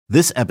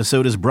This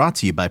episode is brought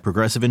to you by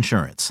Progressive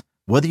Insurance.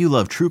 Whether you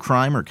love true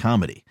crime or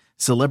comedy,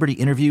 celebrity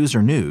interviews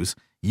or news,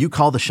 you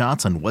call the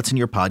shots on what's in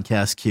your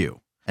podcast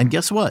queue. And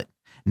guess what?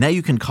 Now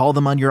you can call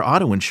them on your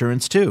auto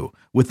insurance too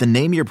with the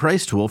Name Your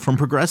Price tool from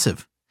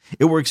Progressive.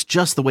 It works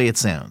just the way it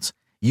sounds.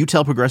 You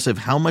tell Progressive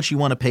how much you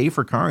want to pay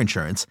for car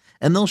insurance,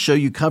 and they'll show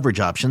you coverage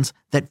options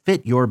that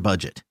fit your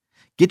budget.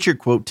 Get your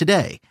quote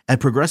today at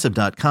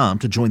Progressive.com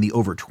to join the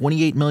over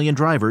 28 million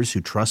drivers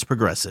who trust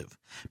Progressive.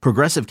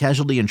 Progressive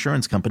Casualty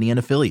Insurance Company and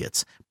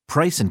Affiliates.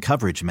 Price and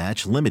coverage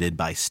match limited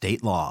by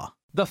state law.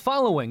 The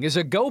following is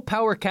a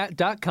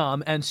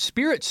GoPowerCat.com and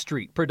Spirit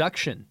Street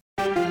production.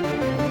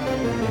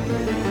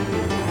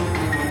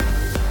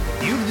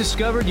 You've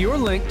discovered your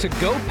link to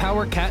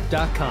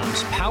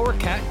GoPowerCat.com's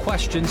PowerCat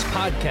Questions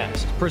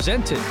podcast,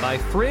 presented by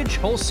Fridge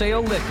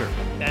Wholesale Liquor,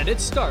 and it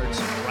starts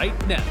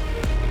right now.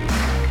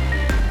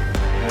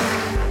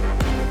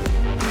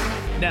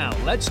 Now,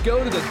 let's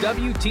go to the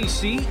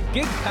WTC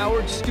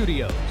Gig-Powered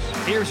Studios.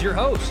 Here's your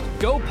host,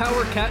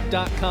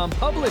 GoPowerCat.com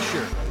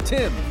publisher,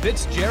 Tim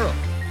Fitzgerald.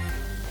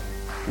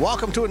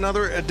 Welcome to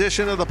another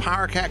edition of the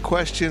PowerCat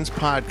Questions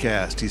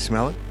podcast. Do you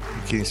smell it?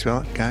 Can you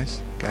smell it,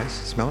 guys? Guys,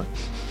 smell it?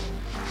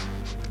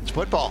 It's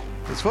football.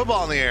 It's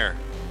football in the air.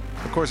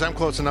 Of course, I'm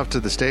close enough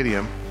to the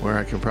stadium where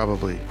I can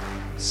probably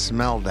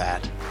smell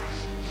that.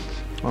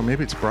 Or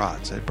maybe it's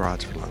brats. I had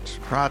brats for lunch.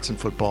 Brats and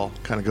football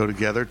kind of go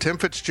together. Tim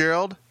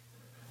Fitzgerald,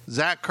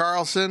 Zach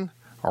Carlson,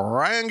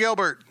 Ryan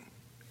Gilbert,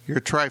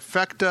 your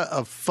trifecta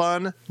of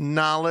fun,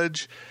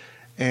 knowledge,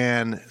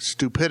 and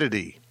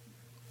stupidity.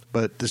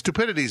 But the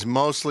stupidity is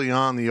mostly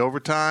on the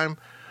overtime,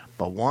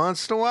 but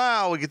once in a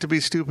while we get to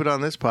be stupid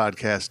on this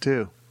podcast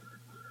too.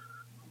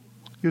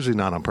 Usually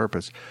not on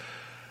purpose.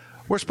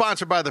 We're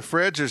sponsored by The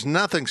Fridge. There's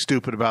nothing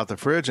stupid about The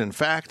Fridge. In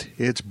fact,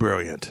 it's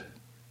brilliant.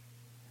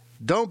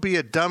 Don't be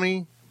a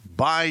dummy.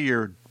 Buy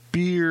your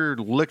beer,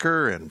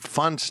 liquor, and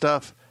fun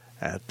stuff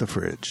at The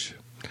Fridge.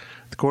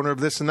 The corner of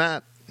this and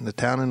that in the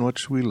town in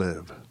which we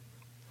live.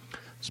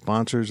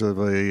 Sponsors of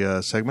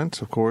the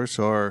segments, of course,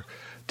 are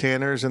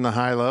Tanner's and the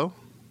High-Low.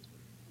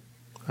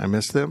 I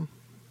miss them.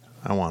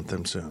 I want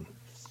them soon.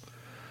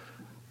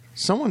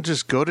 Someone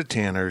just go to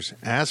Tanner's,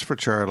 ask for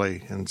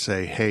Charlie, and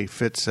say, hey,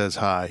 Fitz says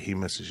hi, he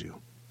misses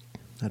you.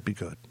 That'd be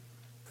good.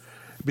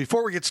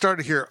 Before we get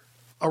started here,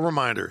 a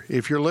reminder,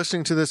 if you're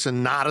listening to this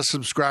and not a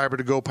subscriber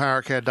to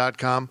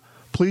GoPowerCat.com,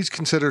 please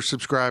consider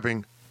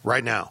subscribing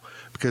right now,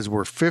 because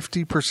we're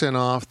 50%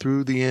 off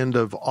through the end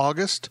of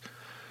August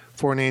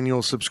for an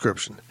annual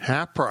subscription.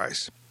 Half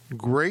price.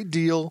 Great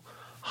deal.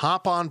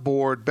 Hop on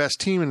board. Best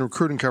team and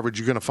recruiting coverage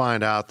you're going to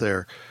find out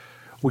there.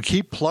 We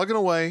keep plugging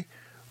away.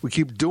 We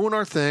keep doing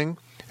our thing.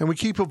 And we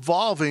keep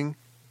evolving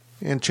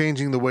and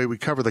changing the way we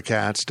cover the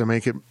Cats to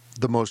make it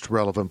the most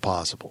relevant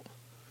possible.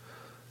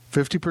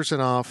 50%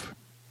 off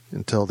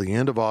until the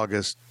end of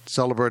August,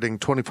 celebrating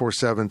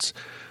 24/7's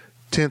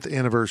 10th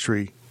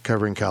anniversary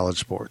covering college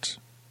sports.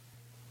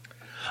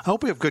 I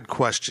hope we have good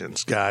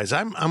questions, guys.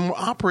 I'm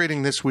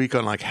operating this week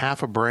on like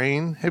half a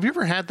brain. Have you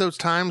ever had those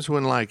times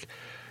when like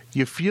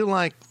you feel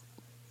like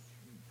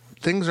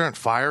things aren't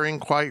firing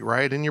quite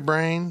right in your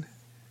brain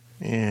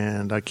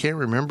and I can't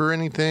remember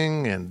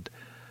anything, and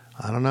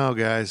I don't know,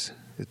 guys.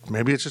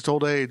 Maybe it's just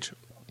old age.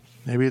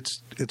 Maybe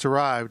it's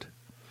arrived.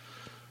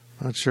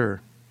 Not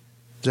sure.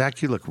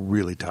 Zach, you look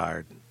really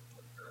tired.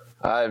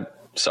 I'm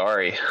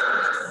sorry.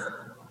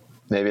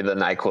 Maybe the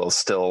NyQuil's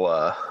still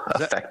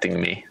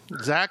affecting me.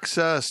 Zach's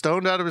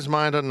stoned out of his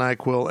mind on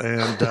NyQuil,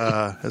 and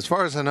as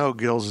far as I know,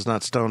 Gills is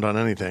not stoned on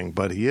anything,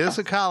 but he is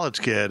a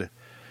college kid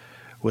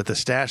with a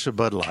stash of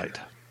Bud Light.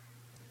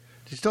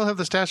 Do you still have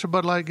the stash of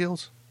Bud Light,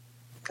 Gills?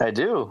 I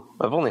do.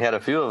 I've only had a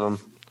few of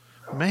them.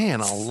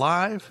 Man,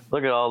 alive.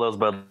 Look at all those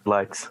Bud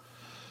Lights.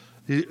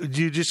 Do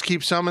you just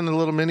keep some in the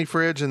little mini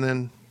fridge and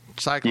then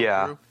cycle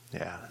through?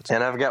 Yeah.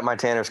 And I've got my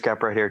Tanner's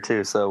Cup right here,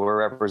 too, so we're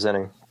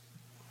representing.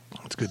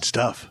 That's good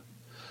stuff.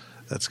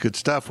 That's good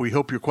stuff. We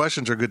hope your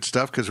questions are good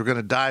stuff because we're going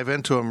to dive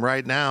into them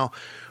right now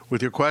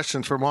with your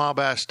questions from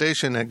Wabash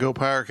Station at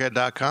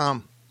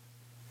GoPowerCat.com.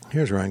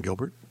 Here's Ryan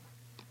Gilbert.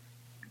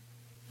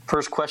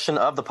 First question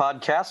of the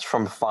podcast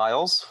from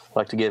Files. I'd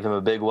like to give him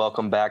a big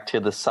welcome back to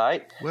the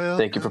site.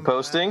 Thank you for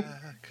posting.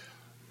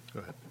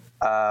 Go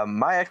ahead.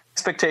 My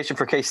expectation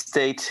for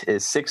K-State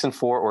is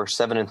 6-4 or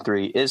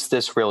 7-3. Is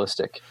this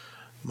realistic?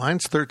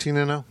 Mine's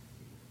 13-0.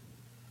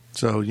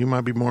 So you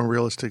might be more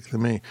realistic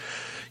than me.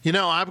 You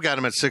know, I've got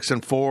them at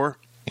 6-4.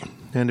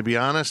 And to be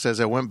honest,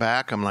 as I went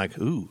back, I'm like,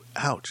 ooh,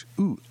 ouch,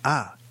 ooh,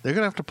 ah. They're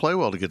going to have to play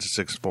well to get to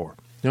 6-4. You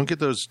don't get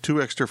those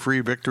 2 extra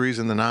free victories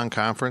in the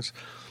non-conference.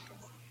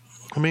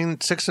 I mean,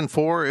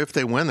 6-4, if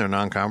they win their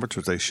non-conference,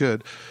 which they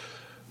should,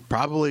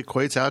 probably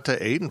equates out to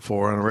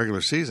 8-4 on a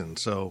regular season.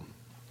 So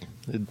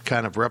it'd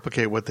kind of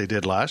replicate what they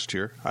did last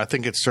year. I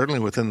think it's certainly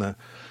within the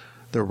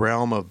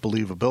realm of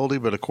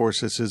believability, but of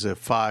course this is a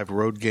 5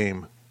 road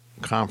game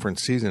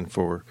conference season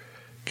for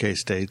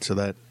K-State, so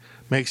that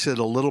makes it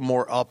a little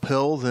more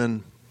uphill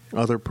than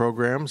other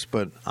programs.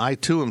 But I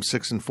too am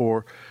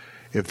 6-4.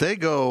 If they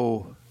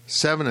go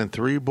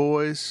 7-3,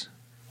 boys,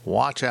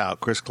 watch out.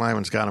 Chris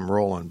Kleiman's got them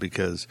rolling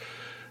because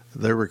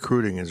their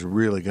recruiting is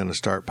really going to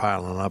start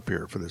piling up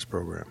here for this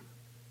program.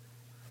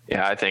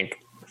 Yeah, I think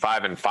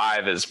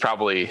 5-5 is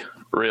probably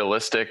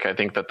realistic. I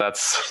think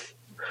that's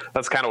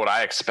kind of what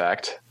I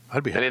expect.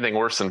 I'd be anything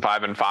worse than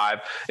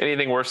 5-5.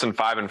 Anything worse than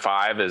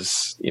 5-5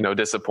 is,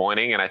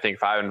 disappointing. And I think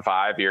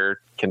 5-5, you're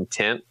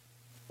content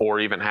or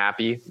even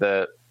happy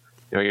that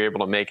you're able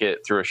to make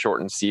it through a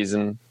shortened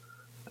season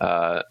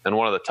and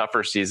one of the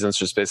tougher seasons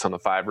just based on the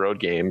 5 road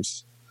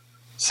games.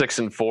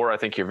 6-4, I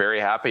think you're very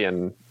happy,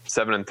 and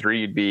 7-3,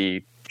 you'd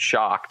be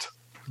shocked.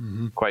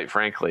 Mm-hmm. Quite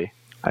frankly,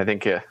 I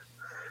think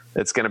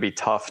it's going to be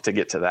tough to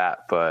get to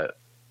that. But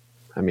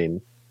I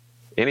mean,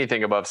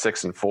 anything above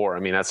 6-4, I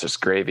mean, that's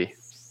just gravy.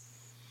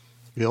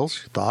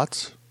 Gills,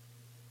 thoughts?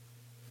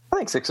 I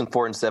think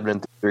 6-4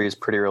 and 7-3 is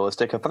pretty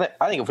realistic. I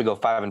think if we go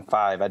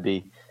 5-5,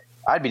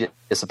 I'd be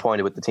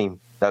disappointed with the team.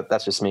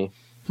 That's just me.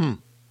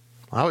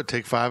 I would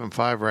take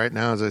 5-5 right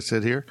now as I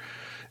sit here.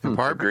 In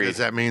part because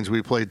that means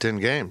we played 10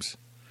 games.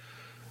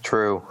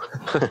 True.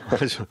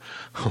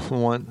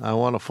 I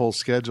want a full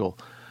schedule.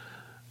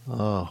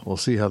 We'll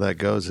see how that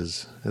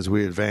goes as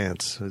we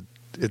advance.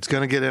 It's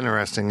going to get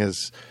interesting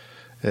as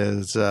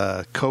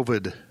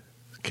COVID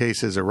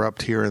cases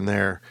erupt here and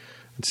there,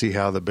 and see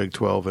how the Big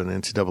 12 and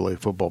NCAA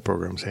football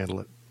programs handle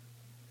it.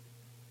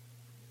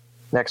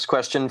 Next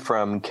question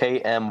from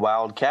KM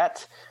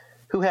Wildcat.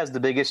 Who has the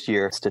biggest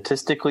year,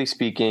 statistically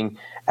speaking,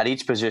 at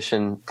each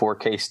position for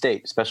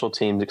K-State, special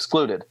teams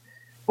excluded?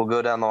 We'll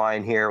go down the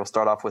line here. We'll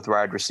start off with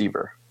wide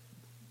receiver.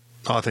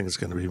 I think it's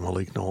going to be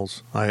Malik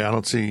Knowles. I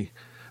don't see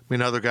 – I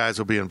mean, other guys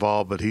will be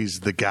involved, but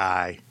he's the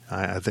guy.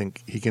 I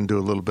think he can do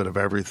a little bit of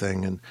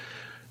everything. And,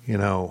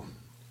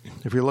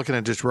 if you're looking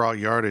at just raw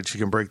yardage, he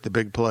can break the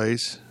big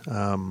plays.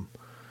 And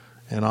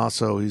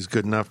also he's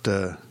good enough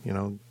to,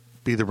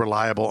 be the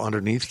reliable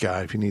underneath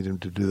guy if you need him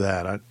to do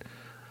that.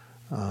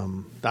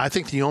 I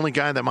think the only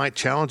guy that might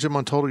challenge him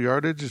on total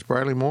yardage is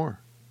Bradley Moore.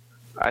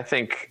 I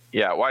think,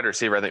 wide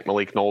receiver, I think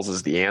Malik Knowles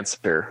is the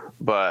answer.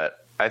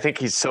 But I think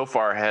he's so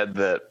far ahead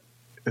that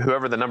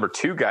whoever the number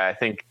 2 guy, I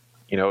think,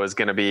 is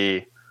going to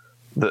be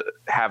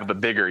have the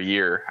bigger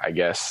year, I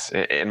guess,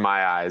 in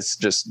my eyes,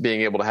 just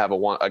being able to have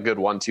a good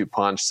 1-2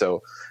 punch.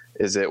 So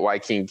is it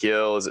Joaquin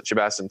Gill? Is it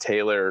Jabastin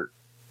Taylor?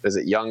 Is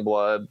it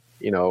Youngblood?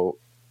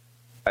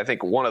 I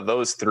think one of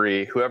those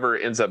 3, whoever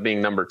ends up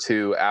being number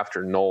 2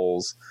 after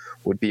Knowles,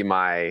 would be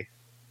my,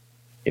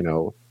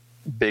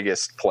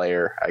 biggest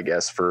player, I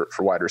guess, for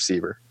wide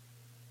receiver.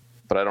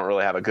 But I don't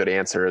really have a good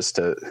answer as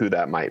to who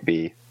that might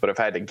be. But if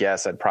I had to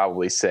guess, I'd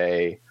probably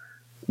say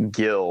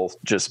Gill,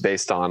 just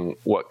based on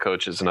what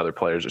coaches and other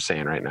players are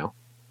saying right now.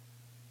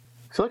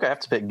 I feel like I have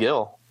to pick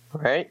Gill,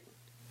 right?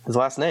 His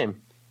last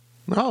name.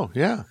 Oh,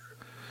 yeah.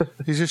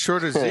 He's just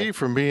short of Z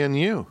from being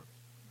you.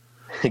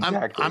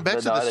 Exactly. I bet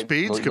you the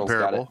speed's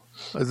comparable.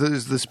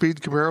 Is the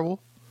speed comparable?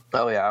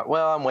 Oh, yeah.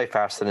 Well, I'm way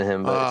faster than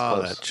him, but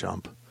it's close. That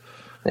chump.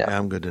 Yeah,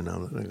 I'm good to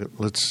know that.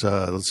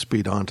 Let's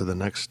speed on to the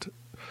next.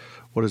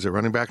 What is it,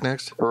 running back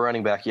next?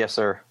 Running back, yes,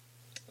 sir.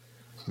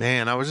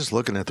 Man, I was just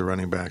looking at the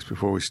running backs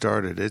before we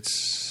started.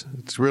 It's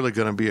really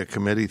going to be a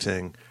committee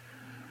thing.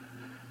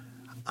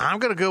 I'm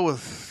going to go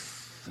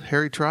with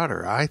Harry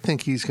Trotter. I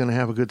think he's going to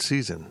have a good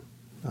season.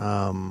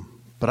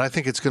 But I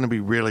think it's going to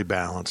be really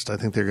balanced. I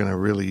think they're going to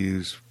really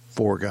use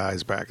 4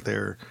 guys back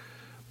there.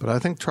 But I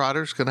think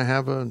Trotter's going to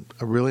have a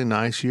really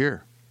nice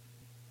year.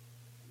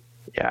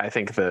 Yeah, I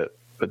think that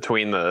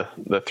between the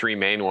 3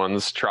 main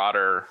ones,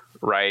 Trotter,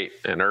 Wright,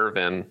 and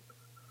Irvin,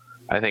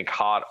 I think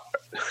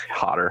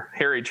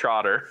Harry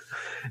Trotter.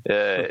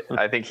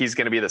 I think he's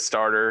going to be the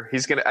starter.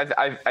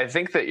 I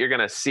think that you're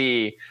going to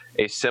see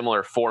a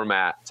similar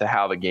format to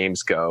how the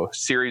games go.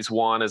 Series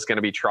 1 is going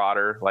to be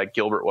Trotter, like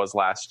Gilbert was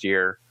last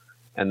year,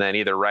 and then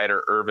either Wright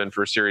or Irvin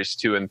for Series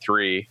 2 and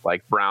 3,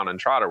 like Brown and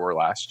Trotter were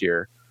last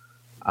year.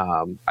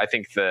 I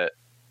think that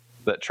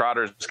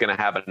Trotter's going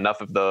to have enough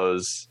of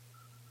those,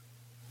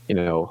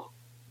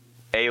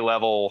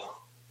 A-level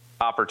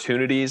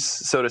opportunities,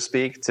 so to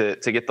speak, to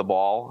get the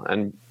ball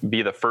and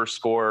be the first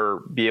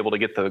scorer, be able to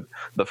get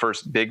the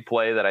first big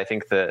play that I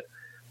think that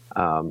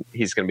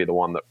he's going to be the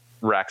one that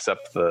racks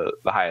up the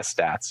highest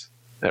stats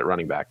at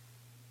running back.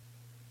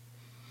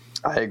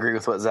 I agree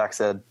with what Zach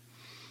said.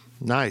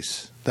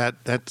 Nice.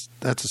 That's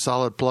a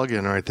solid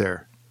plug-in right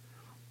there.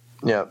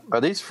 Yeah. Are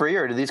these free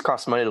or do these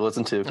cost money to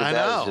listen to? I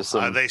know. Just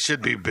they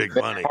should be big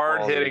money.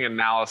 Hard-hitting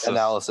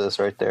analysis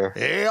right there.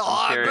 Yeah,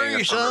 I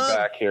agree, son.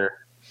 Back here.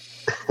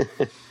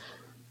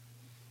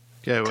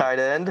 Okay, tight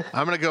end.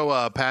 I'm going to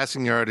go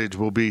passing yardage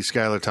will be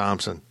Skylar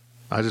Thompson.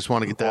 I just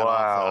want to get that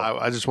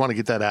off. I just want to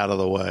get that out of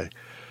the way.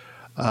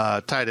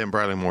 Tight end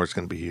Bradley Moore is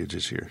going to be huge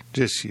this year.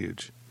 Just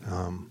huge.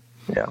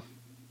 Yeah.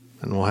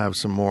 And we'll have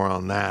some more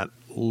on that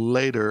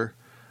later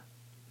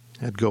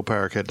at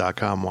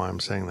GoPowerCat.com why I'm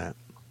saying that.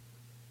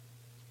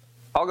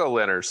 I'll go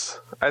Lenners.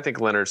 I think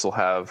Lenners will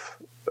have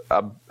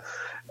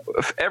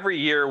every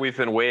year we've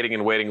been waiting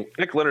and waiting.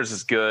 Nick Lenners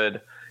is good.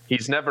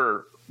 He's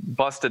never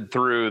busted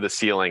through the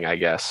ceiling, I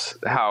guess,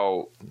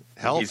 how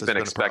he's been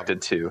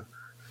expected to.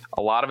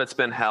 A lot of it's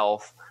been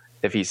health,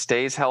 if he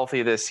stays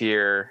healthy this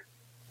year,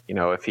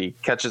 if he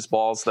catches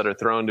balls that are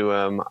thrown to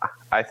him,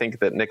 I think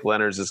that Nick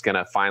Lenners is going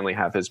to finally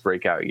have his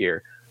breakout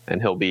year,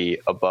 and he'll be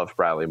above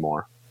Bradley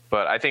Moore.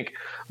 But I think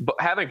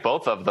having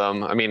both of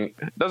them, it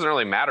doesn't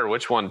really matter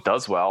which one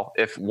does well.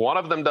 If one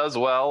of them does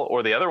well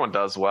or the other one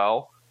does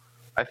well,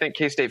 I think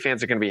K-State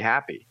fans are going to be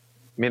happy.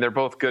 They're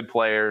both good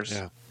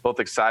players, both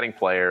exciting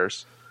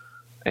players,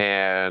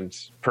 and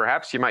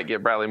perhaps you might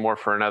get Bradley Moore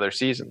for another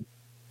season.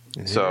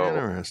 So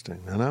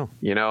interesting. I know.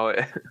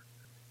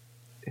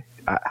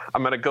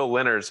 I'm going to go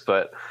Lenners,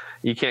 but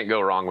you can't go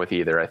wrong with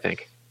either, I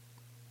think.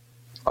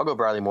 I'll go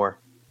Bradley Moore.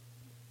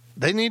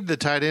 They need the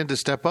tight end to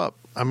step up.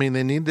 They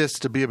need this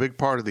to be a big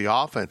part of the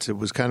offense. It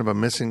was kind of a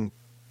missing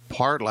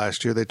part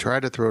last year. They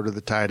tried to throw to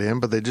the tight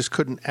end, but they just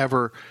couldn't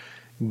ever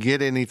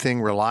get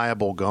anything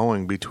reliable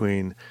going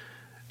between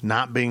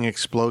not being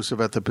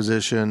explosive at the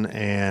position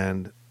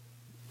and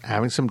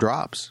having some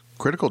drops,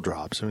 critical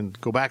drops.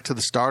 Go back to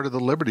the start of the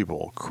Liberty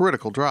Bowl.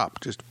 Critical drop.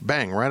 Just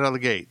bang, right out of the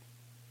gate.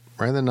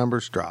 Right in the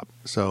numbers drop.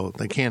 So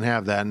they can't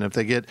have that. And if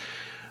they get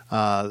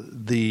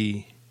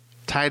the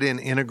tight end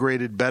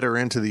integrated better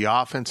into the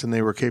offense than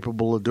they were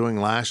capable of doing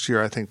last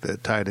year, I think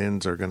that tight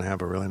ends are going to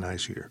have a really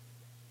nice year.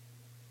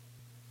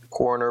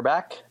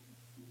 Cornerback?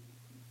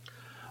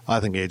 I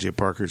think A.J.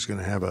 Parker is going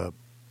to have a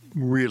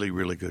really,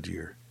 really good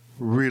year.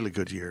 Really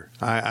good year.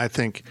 I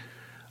think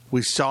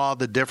we saw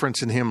the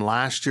difference in him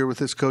last year with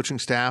his coaching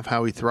staff,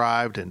 how he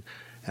thrived. And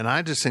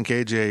I just think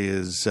A.J.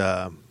 is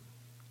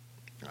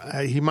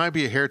he might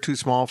be a hair too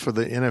small for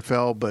the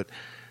NFL, but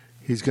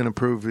he's going to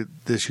prove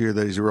this year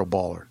that he's a real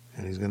baller.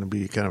 And he's going to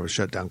be kind of a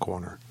shutdown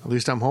corner. At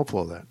least I'm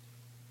hopeful of that.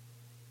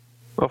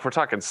 Well, if we're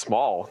talking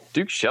small,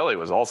 Duke Shelley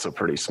was also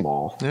pretty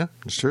small. Yeah,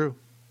 it's true.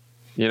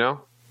 And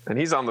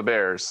he's on the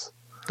Bears.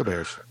 The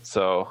Bears.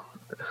 So,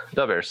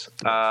 the Bears.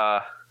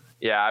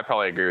 Yeah, I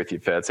probably agree with you,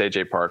 Fitz.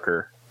 A.J.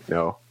 Parker,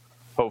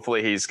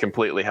 hopefully he's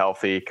completely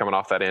healthy coming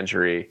off that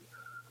injury.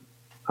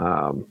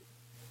 I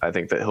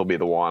think that he'll be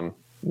the one.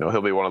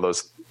 He'll be one of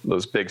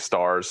those big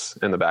stars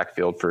in the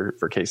backfield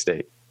for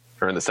K-State.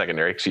 Or in the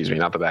secondary, excuse me,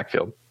 not the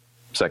backfield.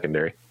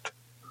 Secondary.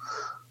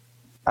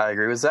 I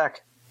agree with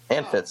Zach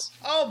and Fitz.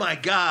 Oh my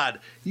God.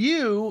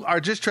 You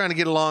are just trying to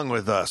get along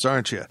with us,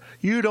 aren't you?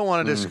 You don't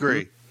want to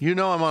disagree. Mm-hmm.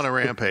 I'm on a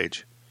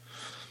rampage.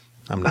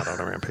 I'm not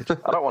on a rampage.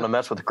 I don't want to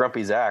mess with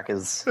grumpy Zach.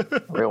 Is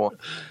real.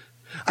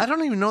 I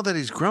don't even know that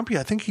he's grumpy.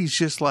 I think he's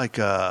just like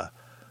I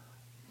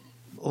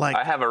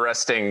have a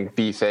resting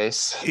bee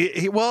face.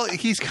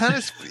 He's kind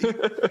of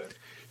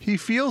he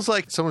feels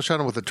like someone shot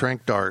him with a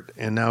tranq dart,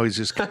 and now he's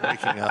just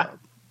waking up.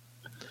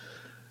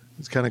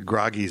 It's kind of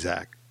groggy,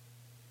 Zach.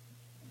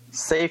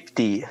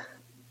 Safety.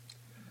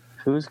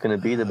 Who's going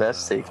to be the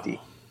best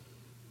safety?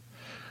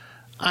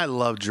 I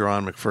love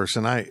Jerron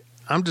McPherson.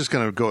 I'm just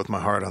going to go with my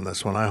heart on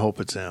this one. I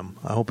hope it's him.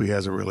 I hope he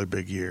has a really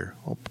big year.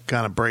 Hope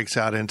kind of breaks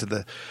out into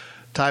the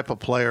type of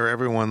player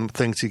everyone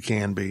thinks he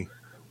can be.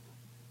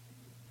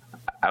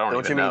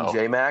 Don't you mean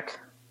J-Mac?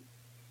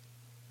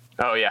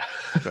 Oh, yeah.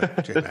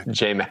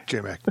 J-Mac.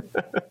 J-Mac.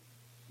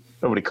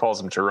 Nobody calls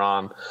him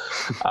Jerron.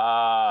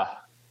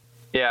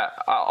 Yeah,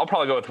 I'll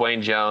probably go with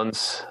Wayne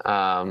Jones.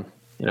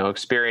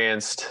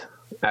 Experienced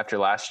after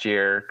last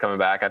year coming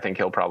back. I think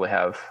he'll probably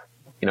have,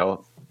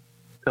 he'll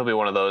be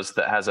one of those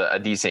that has a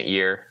decent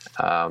year,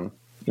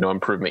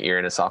 improvement year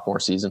in his sophomore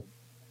season.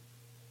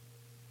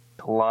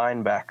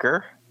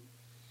 Linebacker.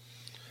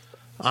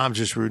 I'm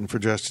just rooting for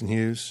Justin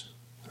Hughes.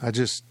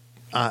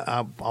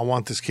 I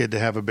want this kid to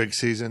have a big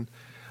season.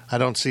 I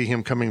don't see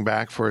him coming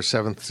back for a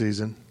 7th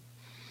season.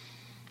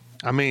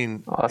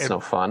 That's no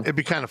fun. It'd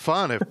be kind of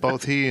fun if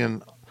both he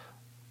and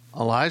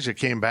Elijah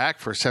came back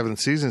for 7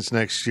 seasons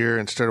next year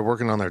and started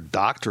working on their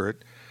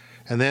doctorate.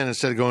 And then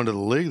instead of going to the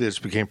league, they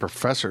just became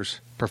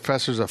professors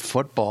of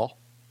football.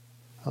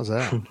 How's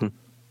that?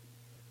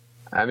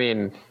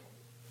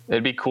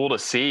 It'd be cool to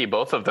see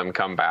both of them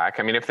come back.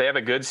 If they have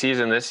a good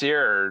season this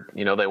year,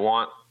 or,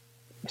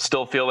 they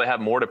still feel they have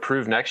more to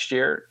prove next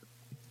year,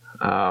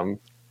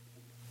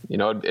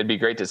 it'd be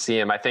great to see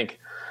him. I think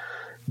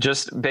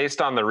just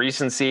based on the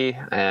recency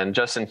and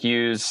Justin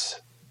Hughes,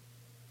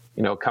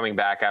 coming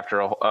back after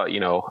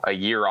a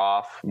year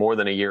off, more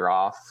than a year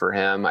off for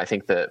him, I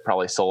think that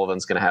probably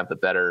Sullivan's going to have the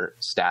better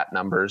stat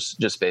numbers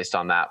just based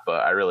on that.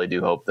 But I really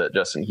do hope that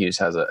Justin Hughes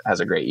has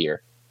a great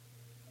year.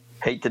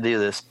 Hate to do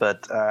this,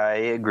 but I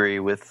agree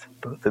with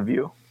both of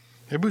you.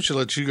 Maybe we should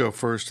let you go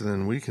first, and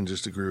then we can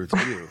just agree with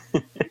you.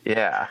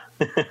 Yeah.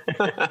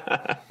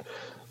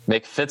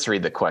 Make Fitz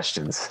read the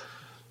questions.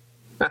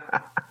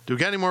 Do we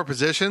got any more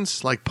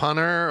positions, like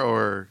punter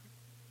or?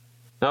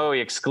 No,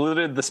 he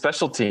excluded the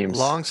special teams.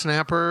 Long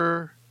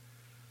snapper,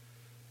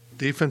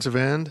 defensive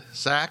end,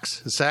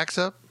 sacks. Is sacks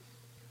up?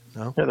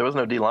 No. Yeah, there was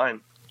no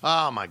D-line.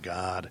 Oh, my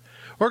God.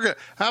 We're good.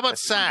 How about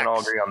sacks? We can all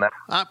agree on that.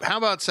 How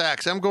about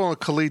sacks? I'm going with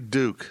Khalid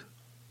Duke.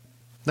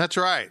 That's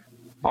right.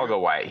 I'll go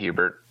Wyatt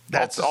Hubert.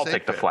 I'll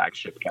take the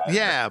flagship guy.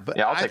 Yeah, but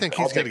I think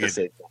he's going to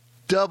get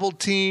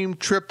double-teamed,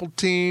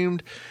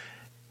 triple-teamed.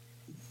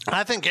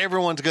 I think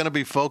everyone's going to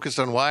be focused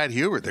on Wyatt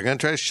Hubert. They're going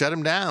to try to shut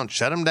him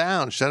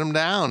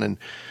down,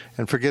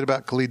 and forget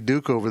about Khalid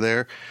Duke over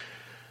there.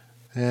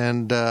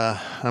 And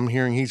I'm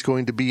hearing he's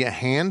going to be a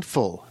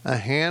handful.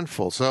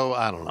 So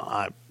I don't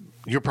know.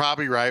 You're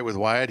probably right with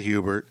Wyatt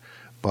Hubert,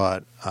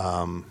 but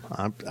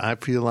I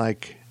feel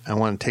like I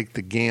want to take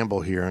the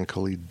gamble here on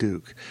Khalid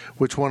Duke.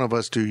 Which one of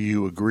us do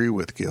you agree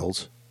with,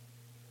 Gills?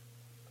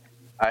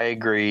 I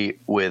agree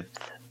with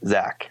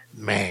Zach.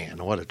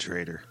 Man, what a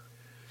traitor.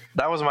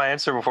 That was my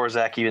answer before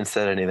Zach even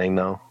said anything,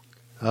 though.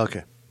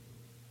 Okay.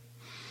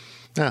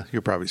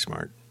 You're probably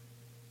smart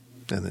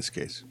in this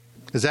case.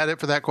 Is that it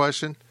for that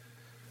question?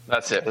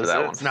 That's it for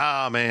that one.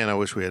 Nah, man, I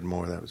wish we had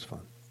more. That was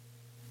fun.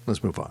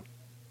 Let's move on.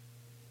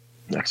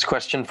 Next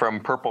question from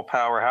Purple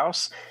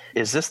Powerhouse.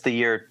 Is this the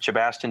year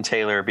Sebastian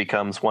Taylor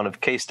becomes one of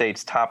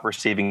K-State's top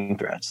receiving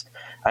threats?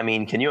 I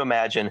mean, can you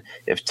imagine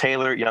if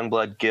Taylor,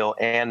 Youngblood, Gill,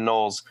 and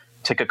Knowles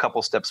took a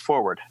couple steps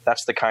forward?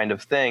 That's the kind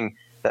of thing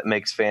that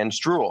makes fans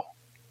drool.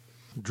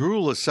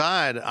 Drool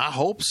aside, I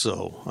hope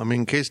so. I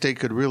mean, K-State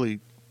could really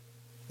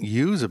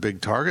use a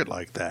big target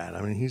like that.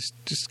 I mean, he's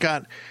just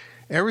got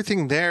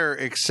everything there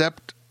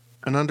except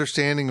an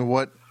understanding of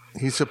what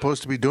he's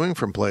supposed to be doing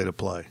from play to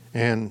play.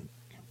 And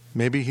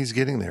maybe he's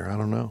getting there. I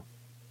don't know.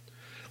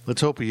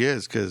 Let's hope he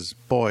is, because,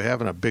 boy,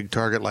 having a big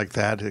target like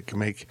that that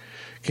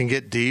can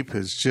get deep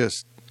is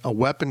just a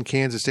weapon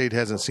Kansas State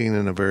hasn't seen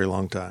in a very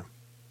long time.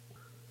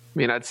 I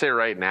mean, I'd say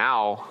right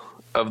now,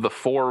 of the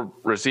 4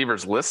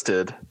 receivers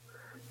listed,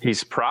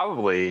 he's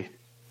probably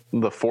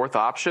the 4th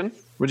option.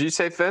 Would you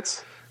say,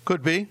 Fitz?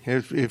 Could be.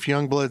 If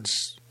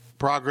Youngblood's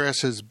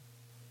progress has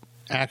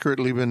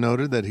accurately been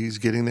noted, that he's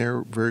getting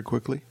there very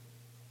quickly.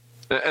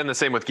 And the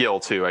same with Gill,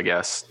 too, I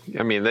guess.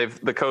 I mean,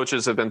 the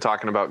coaches have been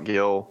talking about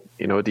Gill,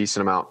 a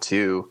decent amount,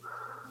 too.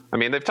 I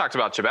mean, they've talked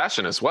about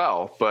Sebastian as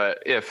well. But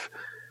if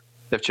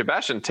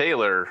Sebastian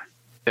Taylor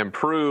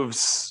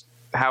improves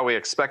how we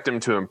expect him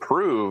to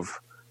improve,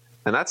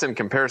 and that's in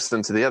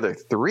comparison to the other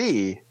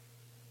 3,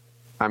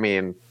 I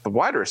mean, the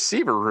wide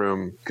receiver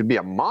room could be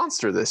a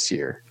monster this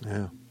year.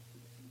 Yeah.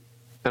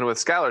 And with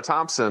Skylar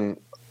Thompson,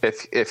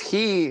 if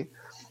he,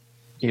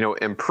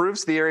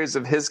 improves the areas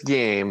of his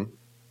game,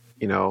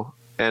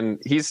 and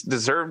he's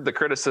deserved the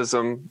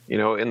criticism,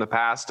 in the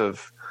past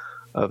of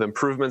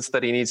improvements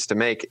that he needs to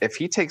make. If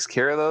he takes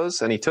care of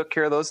those, and he took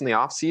care of those in the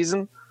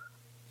offseason,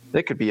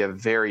 it could be a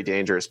very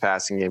dangerous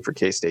passing game for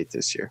K-State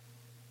this year.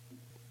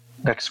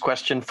 Next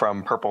question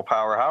from Purple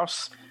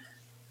Powerhouse.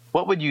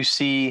 What would you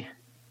see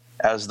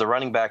as the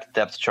running back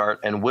depth chart,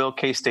 and will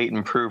K-State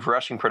improve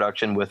rushing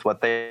production with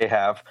what they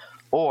have,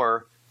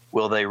 or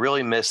will they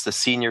really miss the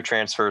senior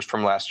transfers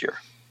from last year?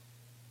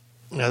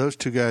 Yeah, those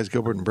 2 guys,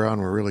 Gilbert and Brown,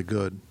 were really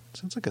good.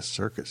 Sounds like a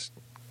circus,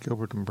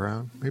 Gilbert and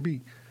Brown.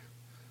 Maybe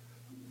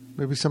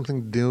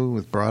something to do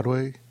with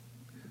Broadway.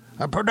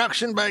 A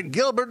production by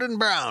Gilbert and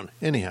Brown.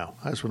 Anyhow,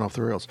 I just went off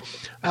the rails.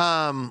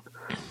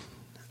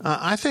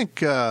 I think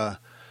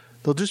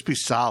they'll just be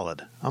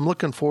solid. I'm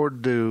looking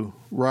forward to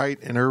Wright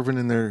and Irvin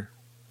in their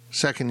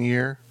second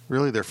year,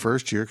 really their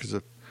first year, because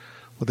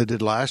what they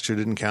did last year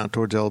didn't count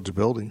towards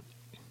eligibility.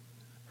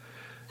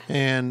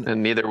 And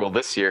neither will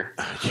this year.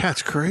 Yeah,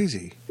 it's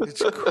crazy.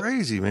 It's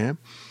crazy, man.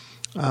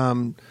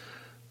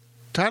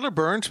 Tyler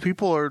Burns,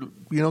 people are,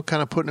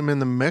 kind of putting him in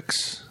the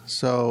mix.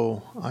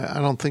 So I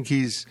don't think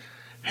he's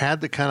had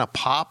the kind of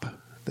pop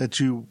that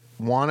you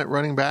want at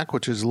running back,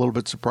 which is a little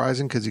bit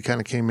surprising because he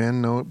kind of came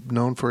in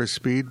known for his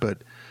speed. But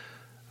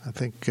I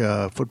think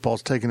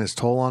football's taking its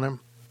toll on him.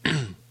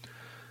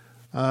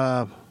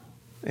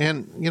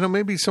 And,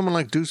 maybe someone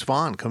like Deuce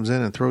Vaughn comes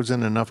in and throws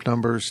in enough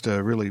numbers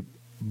to really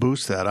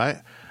boost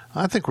that.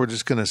 I think we're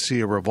just going to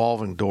see a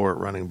revolving door at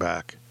running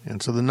back.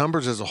 And so the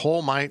numbers as a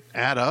whole might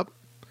add up.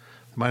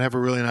 They might have a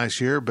really nice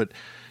year, but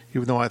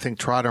even though I think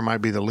Trotter might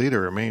be the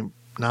leader, it may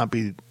not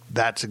be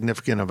that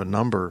significant of a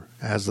number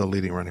as the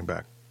leading running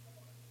back.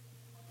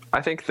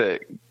 I think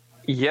that,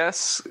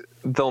 yes,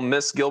 they'll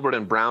miss Gilbert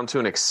and Brown to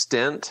an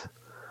extent,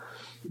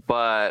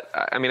 but,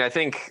 I mean, I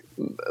think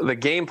the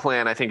game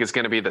plan, is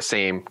going to be the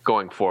same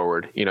going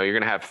forward. You're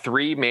going to have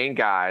 3 main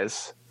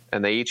guys,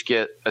 and they each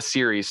get a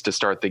series to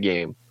start the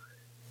game.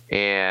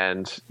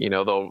 And,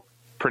 they'll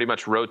pretty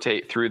much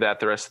rotate through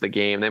that the rest of the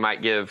game. They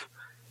might give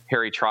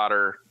Harry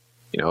Trotter,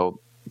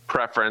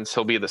 preference.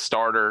 He'll be the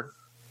starter,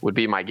 would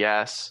be my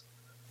guess.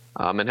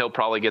 And he'll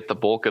probably get the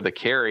bulk of the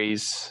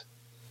carries,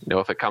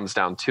 if it comes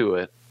down to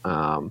it.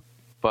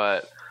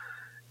 But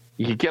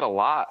you get a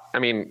lot. I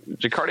mean,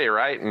 Jacardia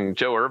Wright and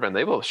Joe Irvin,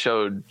 they both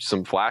showed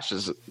some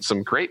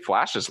great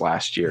flashes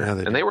last year. Yeah,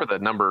 and they were the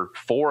number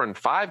 4 and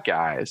 5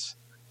 guys.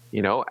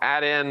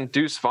 Add in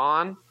Deuce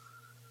Vaughn.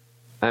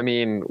 I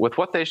mean, with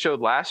what they showed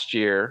last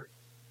year,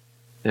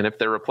 and if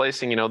they're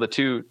replacing, the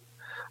 2,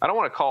 I don't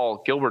want to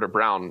call Gilbert or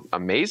Brown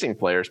amazing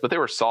players, but they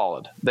were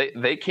solid.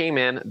 They came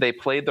in, they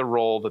played the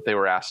role that they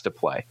were asked to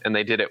play, and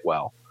they did it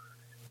well.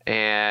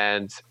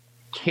 And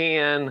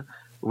can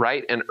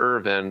Wright and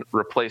Irvin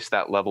replace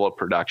that level of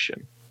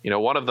production?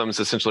 One of them is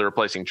essentially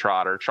replacing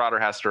Trotter. Trotter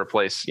has to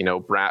replace,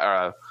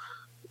 Gilbert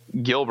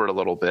a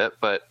little bit,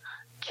 but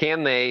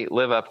can they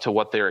live up to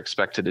what they're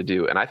expected to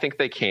do? And I think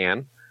they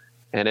can.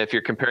 And if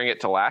you're comparing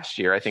it to last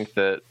year, I think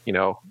that,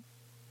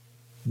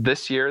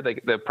 this year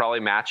they'll probably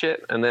match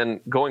it. And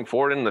then going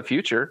forward in the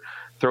future,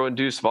 throw in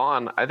Deuce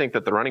Vaughn, I think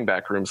that the running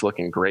back room's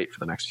looking great for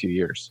the next few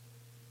years.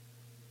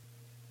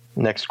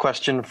 Next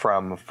question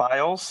from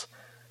Files.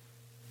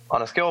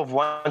 On a scale of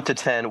 1 to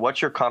 10, what's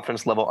your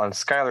confidence level on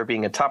Skyler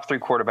being a top 3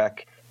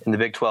 quarterback in the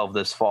Big 12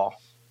 this fall?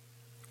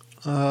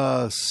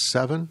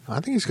 7. I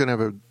think he's going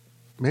to have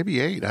maybe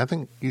 8. I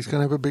think he's going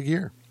to have a big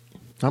year.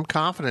 I'm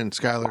confident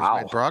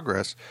Skyler's made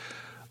progress.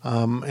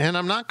 And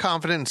I'm not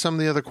confident in some of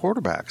the other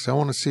quarterbacks. I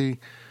want to see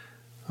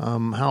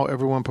how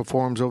everyone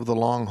performs over the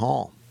long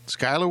haul.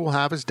 Skyler will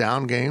have his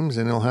down games,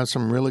 and he'll have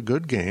some really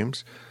good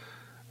games.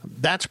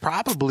 That's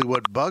probably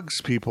what bugs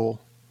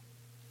people.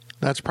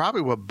 That's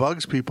probably what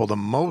bugs people the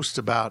most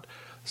about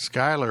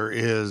Skyler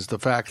is the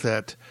fact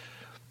that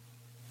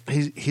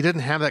he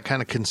didn't have that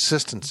kind of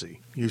consistency.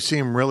 You see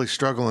him really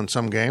struggle in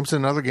some games,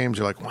 and in other games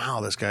you're like,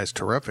 wow, this guy's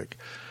terrific.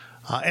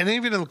 And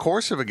even in the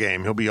course of a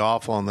game, he'll be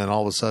awful, and then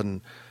all of a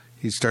sudden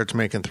he starts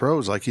making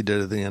throws like he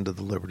did at the end of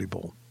the Liberty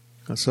Bowl.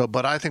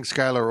 But I think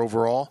Skyler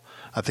overall,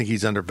 I think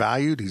he's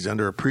undervalued. He's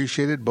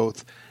underappreciated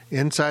both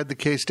inside the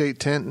K-State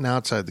tent and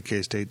outside the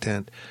K-State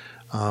tent.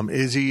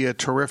 Is he a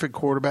terrific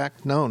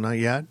quarterback? No, not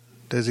yet.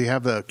 Does he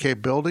have the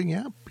capability?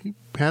 Yeah, he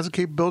has the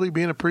capability of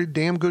being a pretty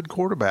damn good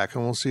quarterback,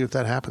 and we'll see if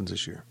that happens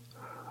this year.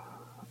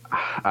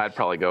 I'd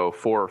probably go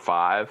 4 or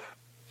 5.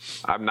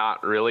 I'm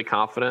not really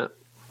confident,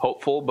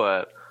 hopeful,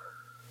 but,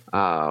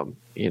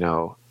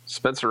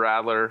 Spencer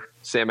Rattler,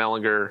 Sam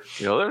Ehlinger,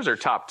 those are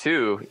top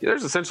 2.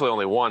 There's essentially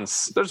only one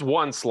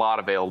slot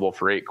available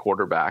for 8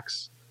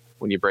 quarterbacks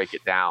when you break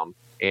it down.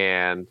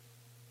 And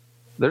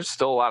there's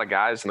still a lot of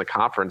guys in the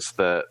conference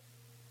that,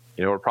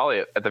 we're probably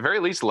at the very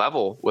least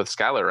level with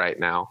Skyler right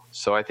now.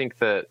 So I think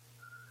that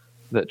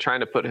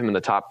trying to put him in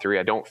the top 3,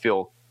 I don't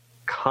feel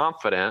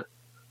confident,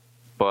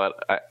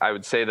 but I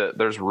would say that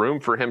there's room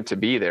for him to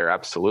be there.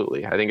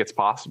 Absolutely. I think it's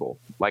possible.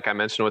 Like I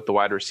mentioned with the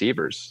wide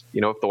receivers,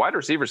 if the wide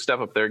receivers step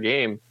up their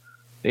game,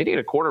 they need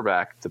a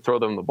quarterback to throw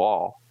them the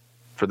ball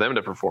for them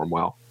to perform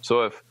well.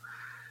 So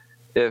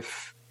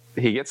if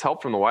he gets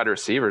help from the wide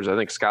receivers, I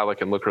think Skyler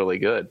can look really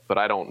good, but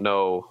I don't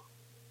know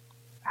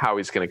how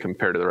he's going to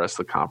compare to the rest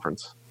of the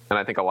conference. And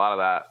I think a lot of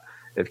that,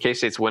 if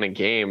K-State's winning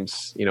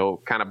games,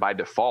 kind of by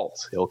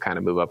default, he'll kind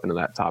of move up into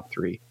that top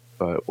 3.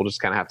 But we'll just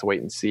kind of have to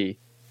wait and see.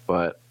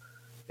 But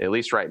at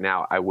least right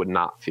now, I would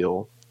not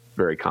feel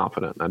very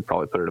confident. I'd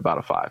probably put it about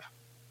a 5.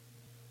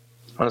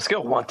 On a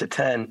scale of 1 to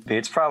 10,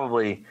 it's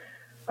probably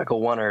like a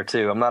 1 or a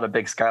 2. I'm not a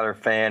big Skyler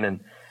fan.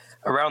 And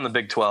around the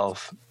Big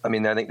 12, I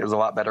think there's a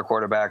lot better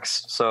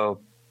quarterbacks.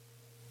 So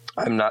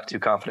I'm not too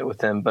confident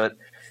with him. But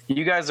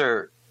you guys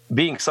are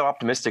being so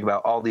optimistic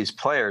about all these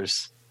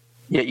players,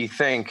 yet you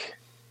think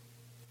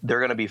they're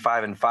going to be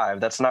 5-5.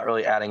 That's not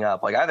really adding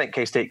up. Like, I think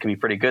K-State could be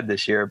pretty good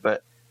this year,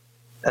 but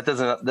that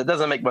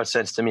doesn't make much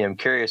sense to me. I'm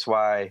curious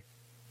why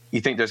you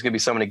think there's going to be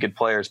so many good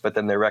players, but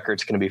then their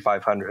record's going to be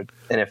 500.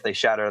 And if they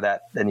shatter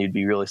that, then you'd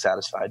be really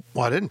satisfied.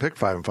 Well, I didn't pick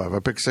 5-5. I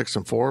picked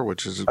 6-4,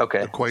 which is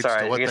okay. Equates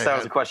Sorry, to what I guess that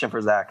was a question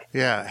for Zach.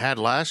 Yeah, had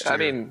last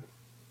year.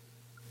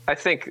 I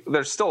think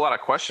there's still a lot of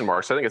question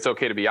marks. I think it's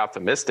okay to be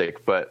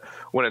optimistic, but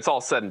when it's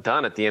all said and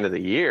done at the end of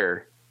the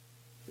year,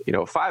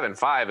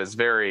 5-5 is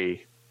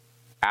very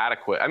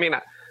adequate.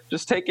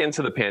 Just take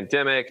into the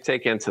pandemic,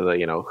 take into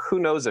the, who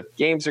knows if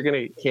games are going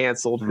to get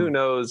canceled, who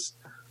knows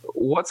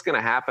what's going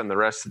to happen the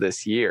rest of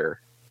this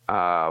year.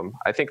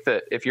 I think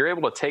that if you're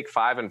able to take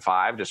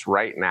 5-5 just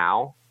right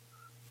now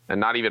and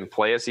not even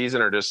play a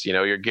season or just,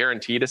 you're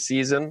guaranteed a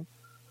season,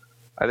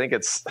 I think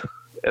it's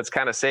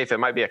kind of safe. It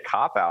might be a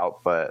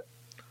cop-out, but,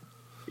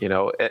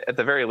 at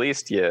the very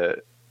least,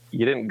 you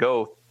didn't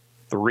go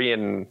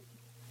 3-7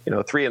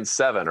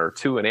 or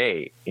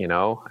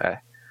 2-8,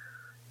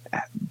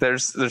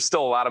 There's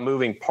still a lot of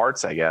moving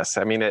parts, I guess.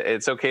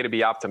 It's okay to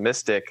be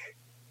optimistic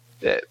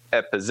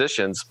at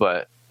positions,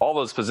 but all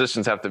those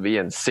positions have to be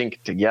in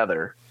sync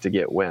together to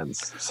get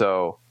wins.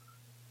 So,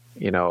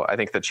 I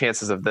think the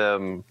chances of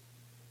them,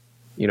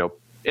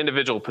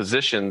 individual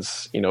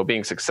positions,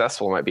 being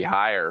successful might be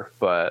higher,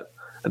 but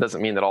it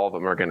doesn't mean that all of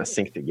them are going to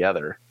sync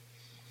together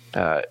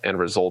and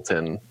result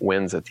in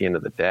wins at the end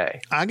of the day.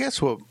 I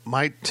guess what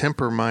might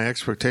temper my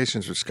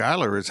expectations for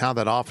Skyler is how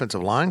that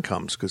offensive line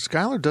comes, because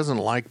Skyler doesn't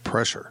like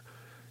pressure.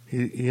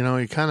 He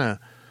kind of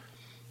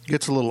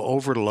gets a little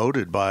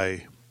overloaded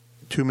by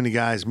too many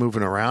guys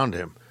moving around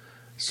him.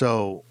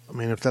 So,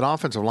 if that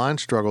offensive line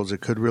struggles, it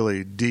could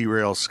really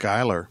derail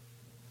Skyler.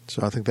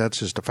 So I think that's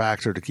just a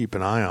factor to keep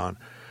an eye on.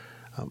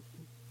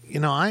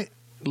 I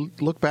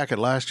look back at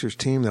last year's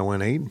team that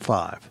went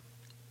 8-5.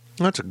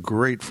 That's a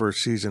great first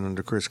season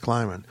under Chris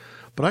Kleiman.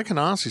 But I can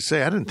honestly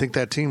say I didn't think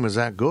that team was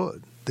that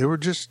good. They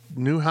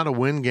knew how to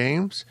win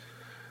games.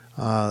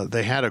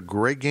 They had a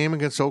great game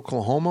against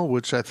Oklahoma,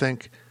 which I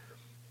think,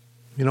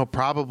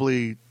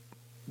 probably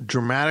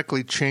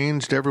dramatically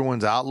changed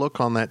everyone's outlook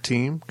on that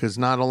team, because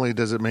not only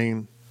does it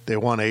mean they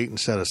won 8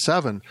 instead of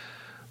 7,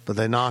 but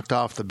they knocked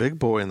off the big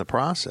boy in the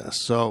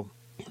process. So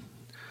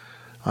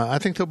I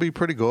think they'll be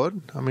pretty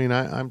good. I mean,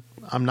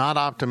 I'm not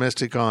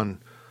optimistic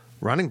on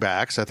running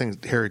backs. I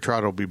think Harry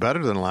Trotter will be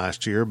better than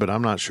last year, but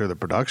I'm not sure the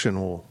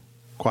production will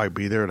quite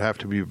be there. It'd have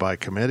to be by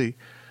committee.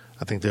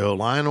 I think the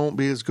O-line won't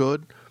be as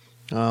good,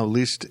 at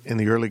least in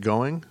the early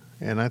going.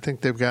 And I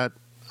think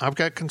I've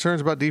got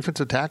concerns about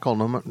defensive tackle,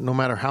 no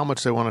matter how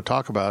much they want to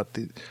talk about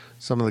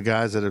some of the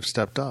guys that have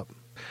stepped up.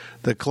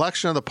 The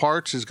collection of the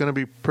parts is going to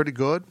be pretty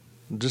good,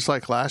 just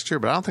like last year,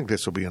 but I don't think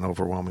this will be an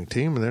overwhelming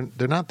team.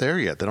 They're not there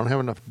yet. They don't have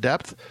enough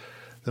depth.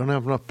 They don't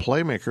have enough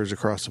playmakers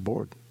across the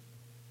board.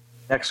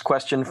 Next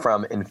question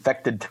from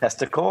Infected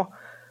Testicle.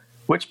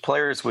 Which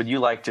players would you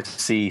like to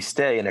see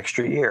stay an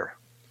extra year?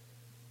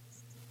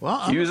 Well,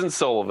 Hughes and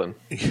Sullivan.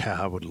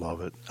 Yeah, I would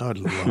love it. I would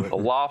love it. A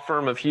law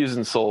firm of Hughes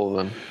and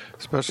Sullivan.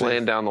 Especially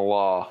laying down the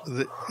law.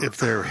 If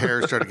their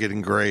hair started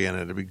getting gray in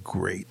it, it'd be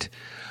great.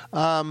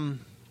 I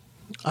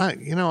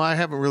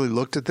haven't really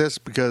looked at this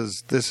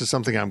because this is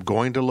something I'm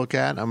going to look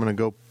at. I'm going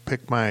to go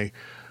pick my,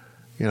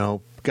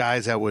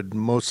 guys that would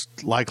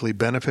most likely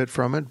benefit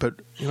from it.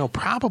 But,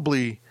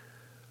 probably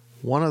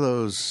one of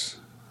those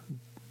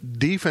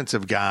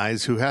defensive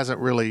guys who hasn't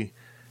really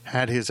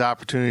had his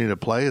opportunity to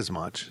play as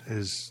much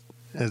as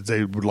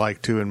they would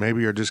like to, and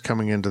maybe are just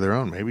coming into their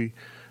own. Maybe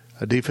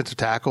a defensive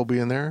tackle be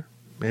in there.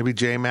 Maybe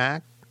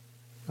J-Mac.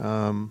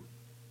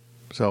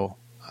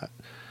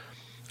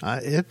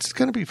 It's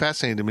going to be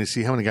fascinating to me to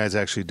see how many guys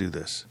actually do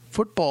this.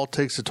 Football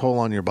takes a toll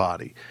on your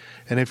body.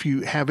 And if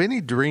you have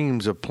any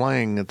dreams of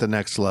playing at the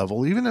next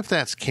level, even if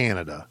that's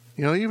Canada,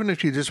 even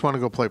if you just want to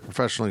go play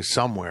professionally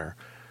somewhere,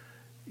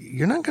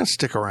 you're not going to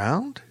stick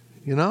around.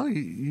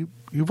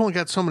 You've only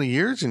got so many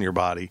years in your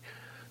body.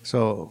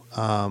 So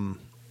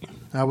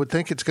I would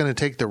think it's going to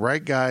take the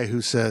right guy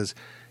who says,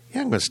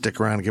 I'm going to stick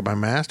around and get my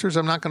master's.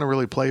 I'm not going to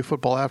really play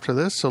football after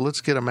this, so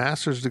let's get a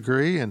master's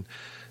degree and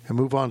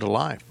move on to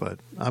life. But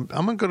I'm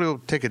going to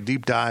go take a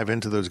deep dive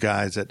into those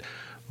guys that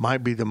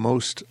might be the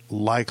most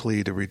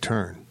likely to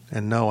return.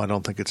 And no, I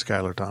don't think it's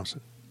Skylar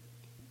Thompson.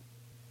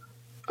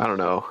 I don't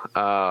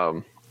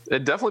know.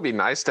 It'd definitely be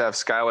nice to have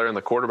Skylar in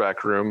the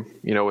quarterback room,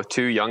 with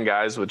two young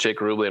guys with Jake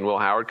Rubley and Will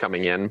Howard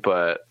coming in.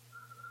 But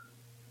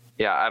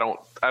yeah,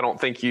 I don't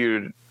think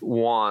you'd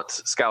want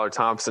Skylar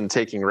Thompson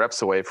taking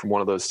reps away from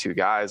one of those two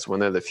guys when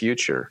they're the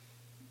future.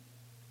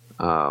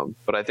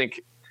 But I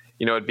think,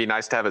 it'd be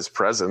nice to have his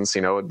presence.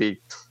 It'd be,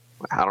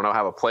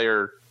 have a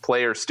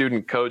player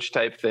student coach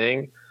type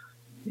thing,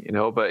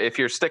 but if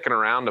you're sticking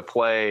around to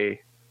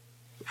play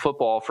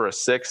football for a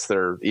sixth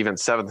or even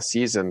seventh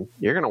season,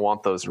 you're going to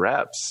want those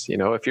reps.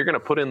 If you're going to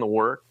put in the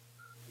work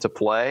to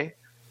play,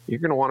 you're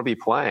going to want to be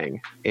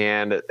playing.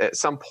 And at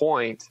some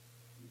point,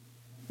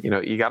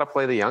 you got to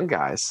play the young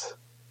guys.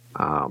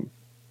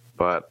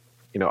 But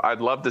I'd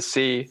love to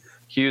see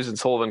Hughes and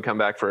Sullivan come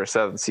back for a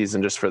seventh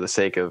season just for the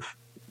sake of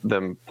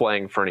them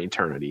playing for an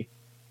eternity.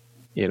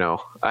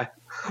 I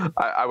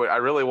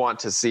really want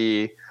to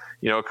see,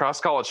 across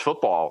college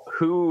football,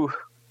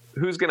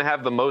 who's going to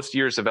have the most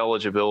years of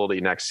eligibility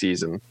next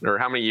season, or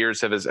how many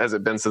years has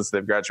it been since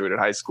they've graduated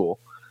high school?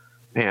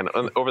 And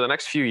over the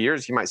next few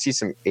years, you might see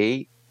some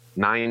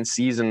 8-9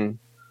 season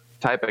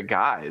type of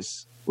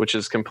guys, which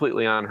is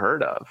completely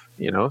unheard of,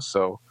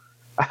 So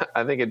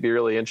I think it'd be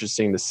really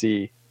interesting to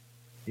see,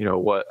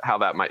 how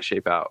that might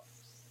shape out.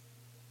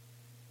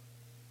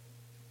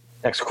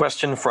 Next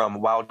question from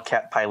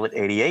Wildcat Pilot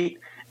 88.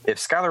 If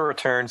Skylar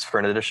returns for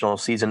an additional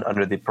season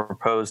under the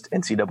proposed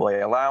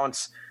NCAA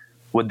allowance,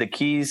 would the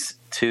keys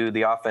to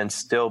the offense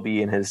still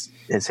be in his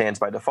hands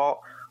by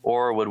default,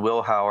 or would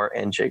Will Howard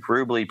and Jake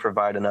Rubley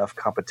provide enough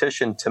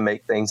competition to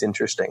make things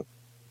interesting?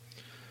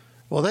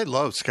 Well, they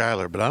love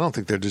Skylar, but I don't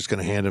think they're just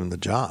going to hand him the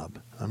job.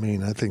 I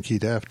mean, I think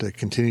he'd have to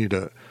continue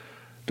to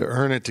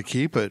earn it to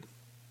keep it.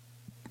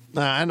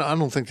 I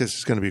don't think this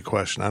is going to be a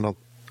question.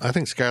 I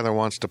think Skylar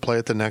wants to play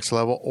at the next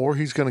level, or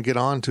he's going to get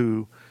on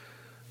to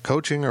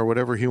coaching or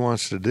whatever he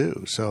wants to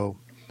do. So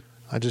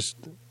I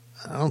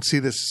don't see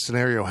this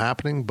scenario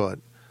happening, but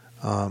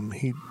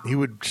he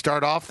would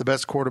start off the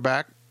best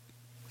quarterback,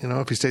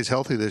 if he stays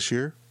healthy this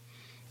year.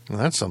 And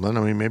that's something.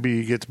 I mean,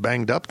 maybe he gets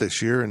banged up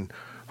this year and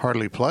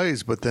hardly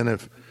plays, but then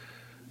if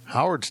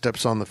Howard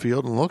steps on the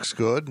field and looks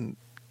good,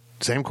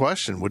 same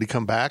question, would he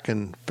come back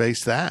and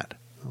face that?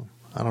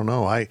 I don't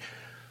know.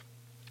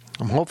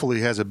 I'm hopeful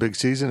he has a big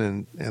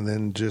season and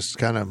then just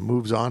kind of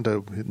moves on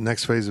to the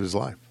next phase of his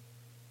life.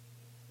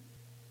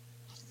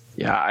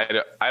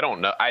 Yeah, I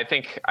don't know. I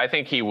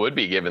think he would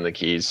be given the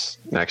keys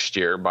next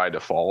year by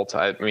default.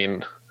 I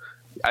mean,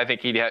 I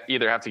think he'd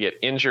either have to get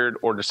injured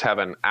or just have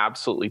an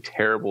absolutely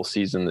terrible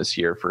season this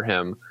year for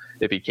him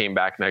if he came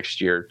back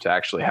next year to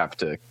actually have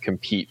to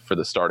compete for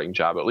the starting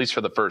job, at least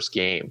for the first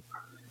game.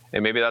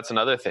 And maybe that's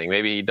another thing.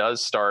 Maybe he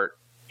does start,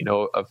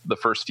 of the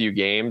first few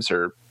games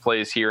or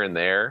plays here and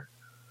there.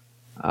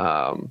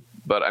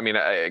 But I mean,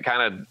 it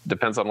kind of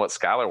depends on what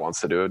Skylar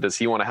wants to do. Does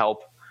he want to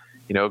help,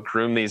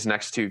 groom these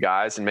next two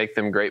guys and make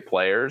them great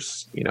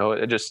players?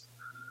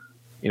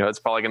 It's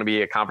probably going to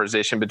be a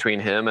conversation between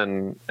him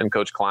and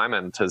Coach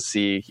Kleiman to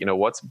see,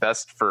 what's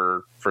best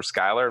for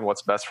Skylar and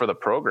what's best for the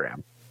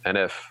program. And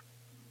if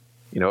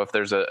if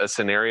there's a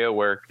scenario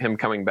where him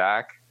coming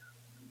back,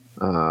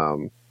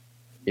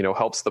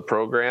 helps the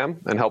program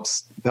and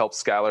helps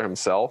Skylar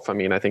himself,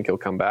 I think he'll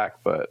come back,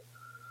 but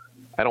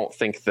I don't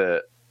think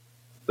that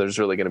there's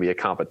really going to be a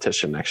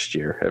competition next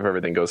year if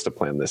everything goes to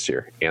plan this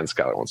year and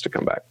Skylar wants to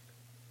come back.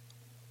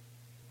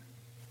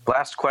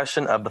 Last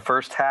question of the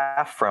first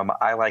half from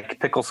I Like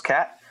Pickles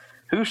Cat.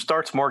 Who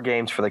starts more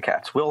games for the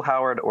Cats, Will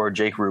Howard or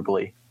Jake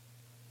Rubley?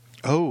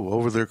 Oh,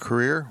 over their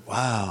career?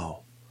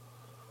 Wow.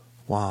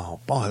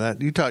 Boy,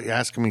 you're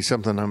asking me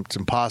something it's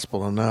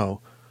impossible to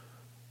know.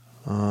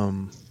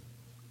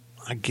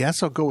 I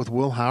guess I'll go with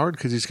Will Howard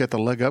because he's got the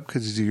leg up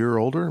because he's a year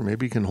older.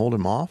 Maybe he can hold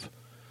him off.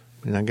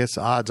 I guess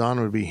the odds on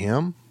would be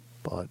him,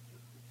 but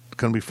it's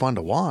going to be fun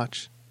to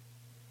watch.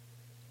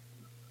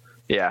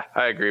 Yeah,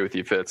 I agree with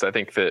you, Fitz. I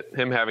think that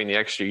him having the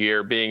extra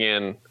year, being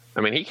in,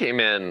 he came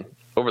in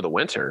over the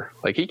winter.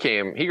 He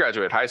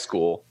graduated high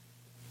school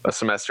a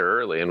semester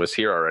early and was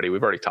here already.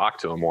 We've already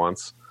talked to him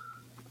once.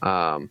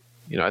 I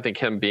think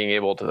him being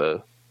able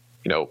to,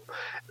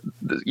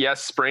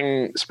 yes,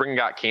 spring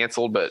got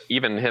canceled, but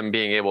even him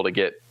being able to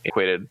get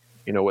acquainted,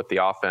 with the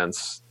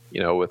offense,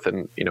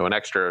 within, an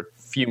extra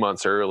few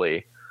months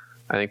early,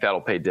 I think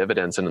that'll pay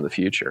dividends into the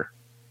future.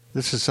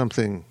 This is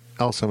something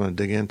else I'm going to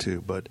dig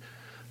into, but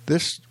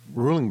this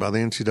ruling by the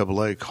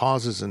NCAA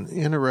causes an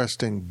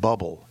interesting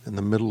bubble in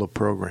the middle of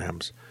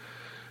programs.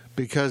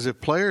 Because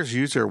if players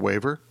use their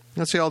waiver,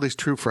 let's say all these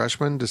true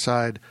freshmen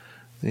decide,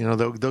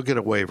 they'll get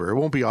a waiver. It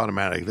won't be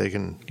automatic. They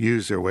can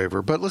use their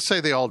waiver. But let's say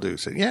they all do.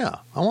 Say, yeah,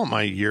 I want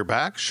my year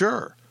back.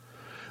 Sure.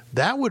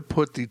 That would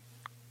put the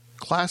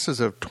classes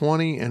of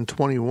 20 and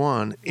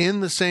 21 in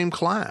the same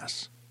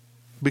class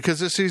because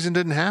this season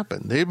didn't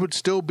happen. They would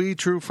still be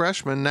true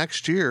freshmen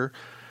next year,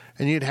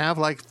 and you'd have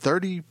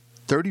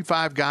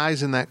 35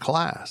 guys in that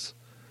class.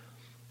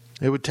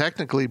 It would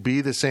technically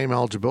be the same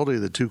eligibility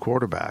of the two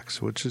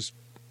quarterbacks, which is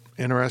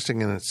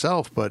interesting in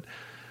itself. But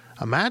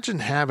imagine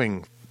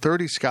having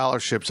 30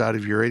 scholarships out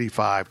of your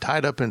 85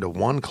 tied up into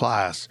one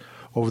class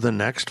over the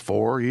next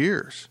 5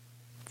 years.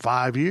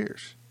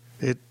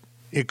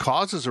 It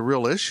causes a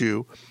real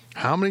issue.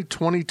 How many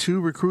 22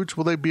 recruits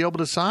will they be able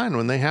to sign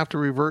when they have to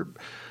revert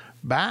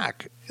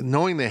back,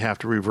 knowing they have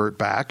to revert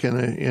back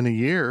in a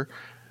year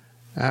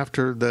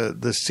after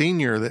the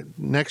senior that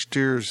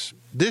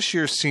this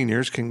year's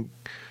seniors can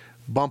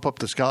bump up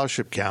the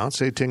scholarship count,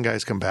 say 10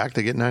 guys come back,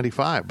 they get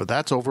 95, but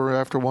that's over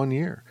after 1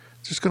 year.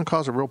 It's just going to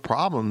cause a real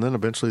problem. Then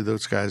eventually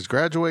those guys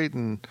graduate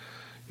and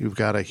you've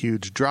got a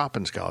huge drop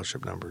in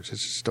scholarship numbers.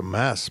 It's just a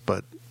mess.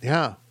 But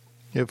yeah,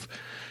 if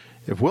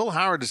Will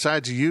Howard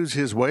decides to use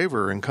his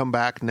waiver and come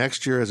back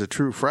next year as a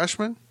true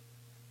freshman,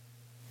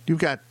 you've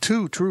got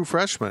two true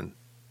freshmen,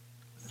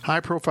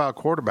 high-profile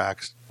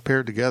quarterbacks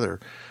paired together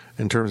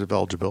in terms of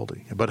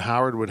eligibility. But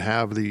Howard would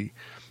have the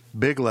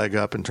big leg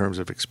up in terms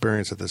of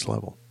experience at this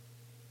level.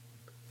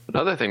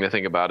 Another thing to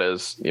think about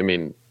is,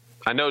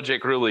 I know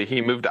Jake Rubley,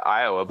 he moved to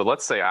Iowa, but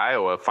let's say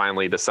Iowa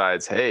finally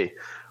decides, hey,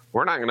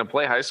 we're not going to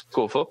play high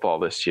school football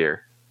this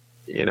year.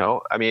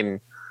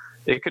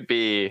 It could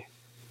be,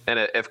 and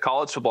if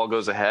college football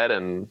goes ahead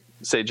and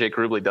say Jake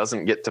Rubley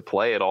doesn't get to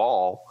play at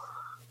all,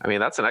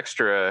 that's an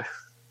extra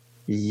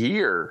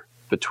year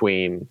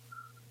between,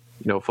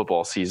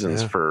 football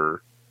seasons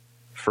for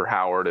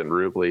Howard and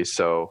Rubley.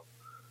 So,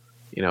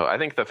 I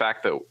think the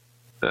fact that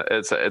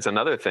it's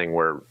another thing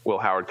where Will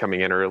Howard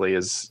coming in early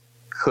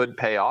could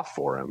pay off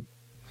for him.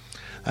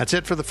 That's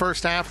it for the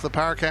first half of the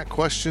PowerCat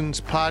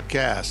Questions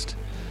podcast.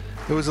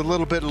 It was a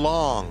little bit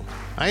long.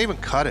 I even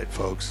cut it,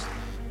 folks.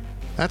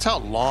 That's how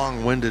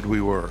long-winded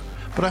we were.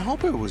 But I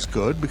hope it was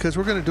good because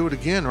we're going to do it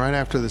again right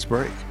after this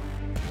break.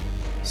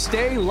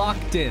 Stay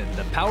locked in.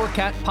 The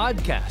PowerCat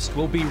podcast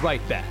will be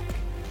right back.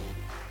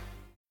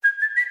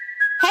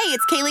 Hey,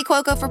 it's Kaylee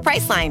Cuoco for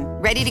Priceline.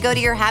 Ready to go to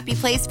your happy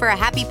place for a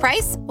happy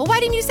price? Well, why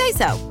didn't you say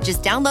so?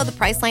 Just download the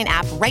Priceline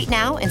app right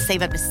now and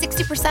save up to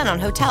 60% on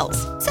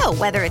hotels. So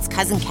whether it's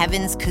Cousin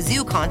Kevin's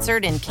Kazoo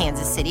Concert in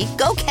Kansas City,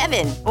 go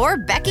Kevin, or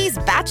Becky's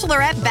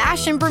Bachelorette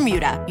Bash in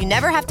Bermuda, you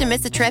never have to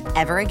miss a trip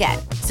ever again.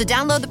 So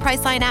download the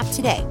Priceline app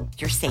today.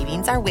 Your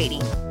savings are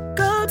waiting.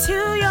 Go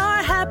to your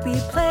happy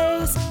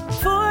place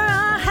for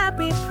a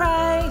happy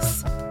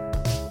price.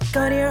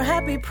 Go to your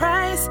happy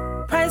price,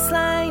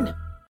 Priceline.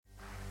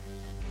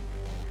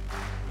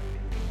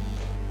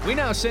 We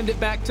now send it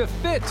back to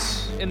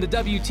Fitz in the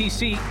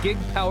WTC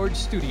gig-powered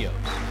studios.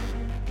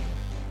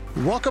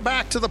 Welcome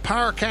back to the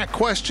PowerCat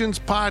Questions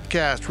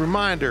podcast.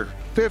 Reminder,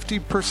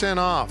 50%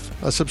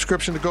 off a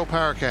subscription to Go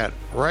PowerCat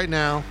right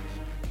now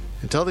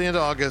until the end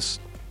of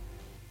August.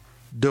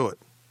 Do it.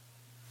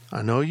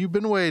 I know you've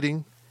been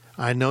waiting.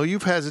 I know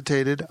you've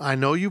hesitated. I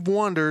know you've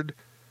wondered.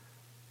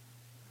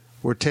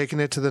 We're taking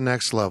it to the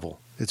next level.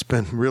 It's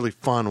been really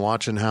fun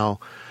watching how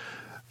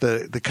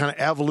the kind of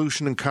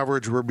evolution and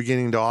coverage we're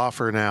beginning to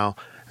offer now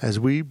as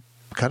we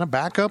kind of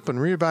back up and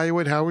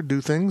reevaluate how we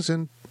do things,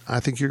 and I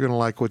think you're going to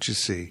like what you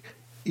see.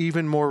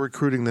 Even more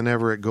recruiting than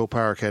ever at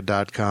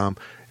GoPowerCat.com.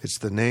 It's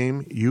the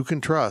name you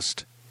can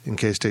trust in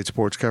K-State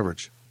sports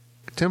coverage.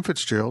 Tim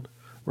Fitzgerald,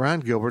 Ryan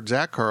Gilbert,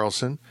 Zach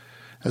Carlson,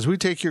 as we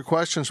take your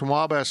questions from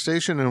Wabash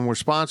Station, and we're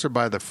sponsored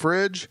by The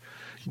Fridge.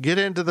 Get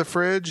into The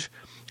Fridge,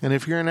 and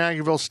if you're in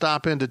Aggieville,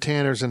 stop into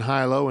Tanner's and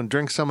High-Low and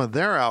drink some of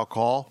their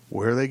alcohol.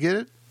 Where they get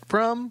it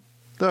from?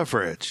 The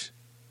Fridge.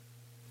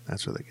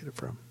 That's where they get it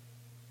from.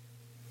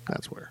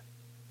 That's where.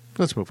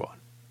 Let's move on.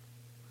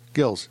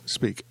 Gills,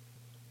 speak.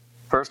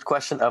 First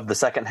question of the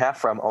second half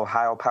from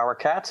Ohio Power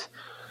Cat.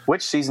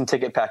 Which season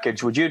ticket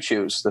package would you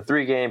choose? The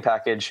 3-game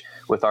package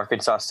with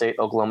Arkansas State,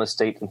 Oklahoma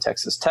State, and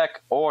Texas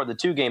Tech, or the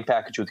 2-game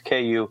package with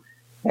KU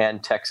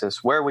and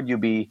Texas? Where would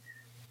you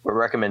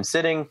recommend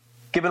sitting?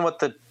 Given what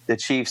the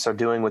Chiefs are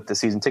doing with the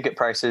season ticket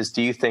prices,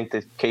 do you think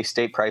that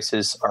K-State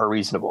prices are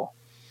reasonable?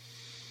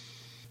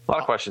 A lot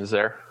of questions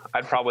there.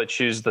 I'd probably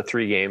choose the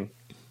 3-game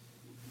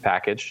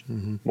package.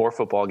 More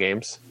football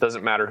games.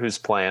 Doesn't matter who's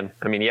playing.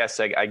 I mean, yes,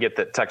 I get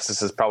that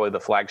Texas is probably the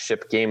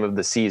flagship game of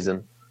the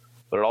season,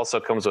 but it also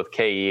comes with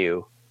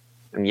KU.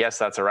 And yes,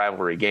 that's a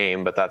rivalry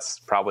game, but that's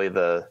probably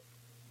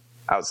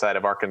outside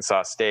of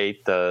Arkansas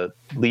State, the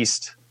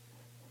least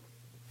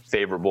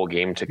favorable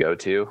game to go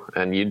to.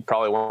 And you'd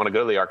probably want to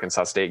go to the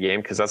Arkansas State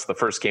game because that's the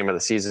first game of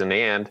the season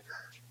and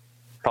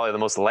probably the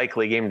most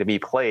likely game to be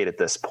played at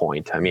this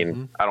point. I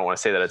mean, I don't want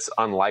to say that it's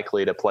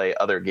unlikely to play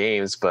other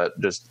games, but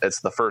just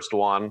it's the first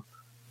one.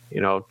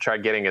 Try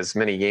getting as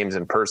many games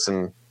in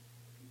person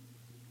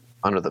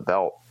under the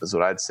belt is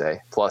what I'd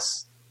say.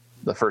 Plus,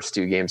 the first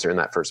 2 games are in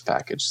that first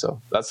package. So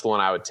that's the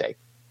one I would take.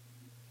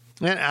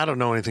 And I don't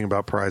know anything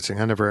about pricing.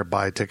 I never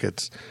buy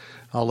tickets.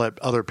 I'll let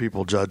other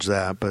people judge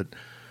that. But,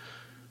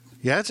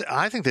 yeah,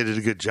 I think they did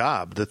a good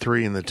job, the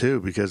 3 and the 2,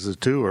 because the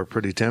 2 are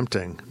pretty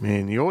tempting. I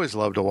mean, you always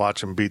love to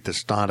watch them beat the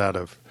snot out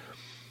of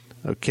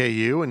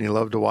KU, and you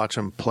love to watch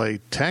them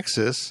play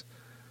Texas.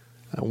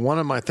 One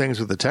of my things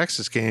with the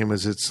Texas game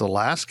is it's the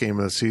last game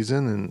of the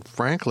season, and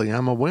frankly,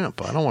 I'm a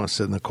wimp. I don't want to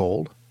sit in the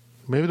cold.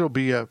 Maybe it'll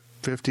be a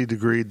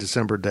 50-degree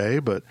December day,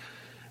 but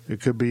it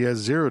could be a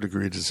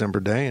 0-degree December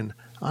day, and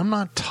I'm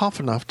not tough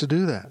enough to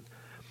do that.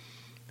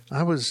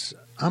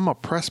 I'm a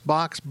press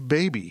box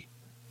baby.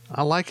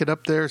 I like it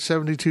up there,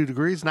 72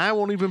 degrees, and I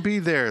won't even be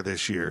there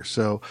this year.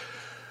 So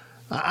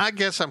I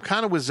guess I'm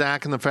kind of with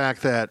Zach in the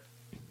fact that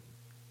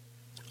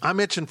I'm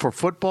itching for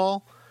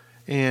football,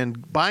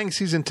 and buying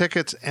season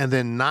tickets and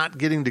then not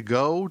getting to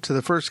go to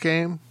the first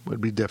game would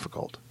be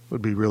difficult,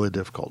 would be really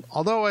difficult.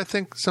 Although I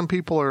think some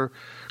people are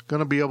going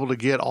to be able to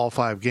get all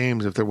 5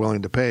 games if they're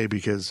willing to pay,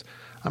 because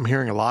I'm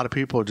hearing a lot of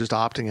people are just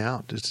opting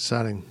out, just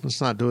deciding, let's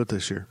not do it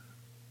this year.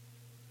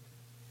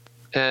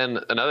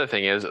 And another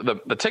thing is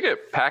the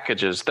ticket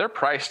packages, they're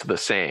priced the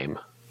same.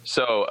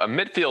 So a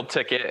midfield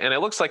ticket, and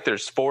it looks like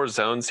there's 4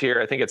 zones here.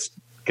 I think it's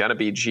going to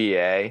be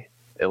GA.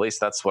 At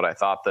least that's what I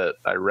thought that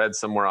I read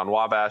somewhere on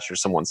Wabash or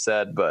someone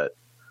said. But,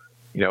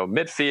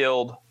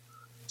 midfield,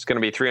 it's going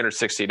to be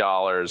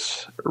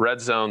 $360.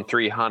 Red zone,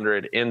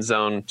 $300. End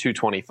zone,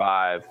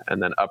 $225.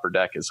 And then upper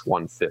deck is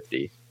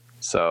 $150.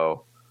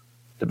 So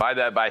divide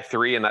that by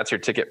 3, and that's your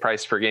ticket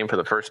price per game for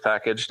the first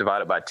package.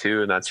 Divide it by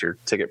 2, and that's your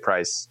ticket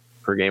price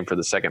per game for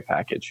the second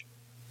package,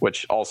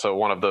 which also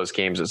one of those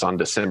games is on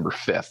December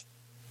 5th.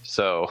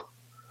 So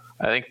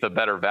I think the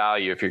better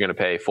value, if you're going to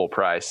pay full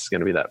price, is going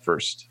to be that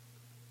first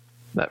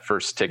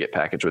ticket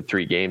package with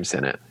 3 games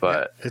in it.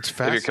 But it's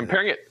if you're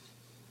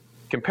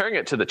comparing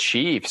it to the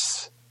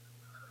Chiefs,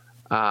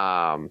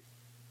 I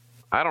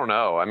don't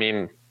know. I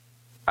mean,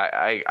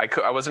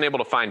 I wasn't able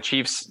to find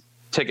Chiefs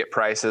ticket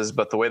prices,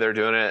 but the way they're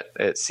doing it,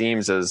 it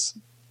seems as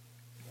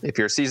if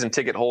you're a season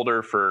ticket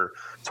holder for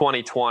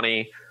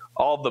 2020,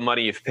 all of the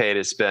money you've paid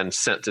has been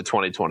sent to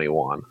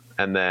 2021.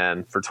 And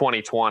then for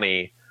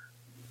 2020,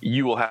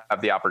 you will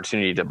have the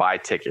opportunity to buy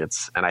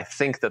tickets. And I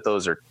think that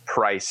those are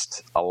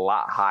priced a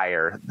lot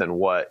higher than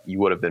what you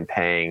would have been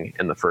paying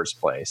in the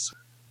first place.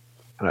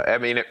 I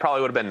mean, it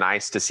probably would have been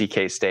nice to see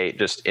K-State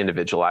just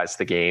individualize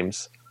the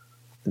games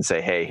and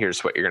say, hey,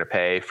 here's what you're going to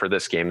pay for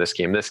this game, this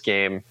game, this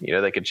game.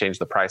 They could change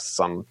the prices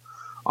on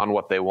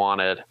what they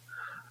wanted.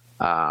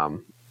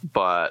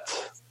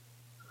 But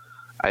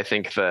I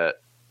think that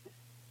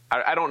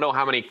I don't know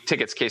how many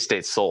tickets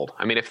K-State sold.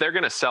 I mean, if they're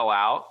going to sell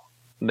out,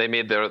 they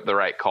made the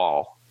right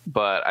call.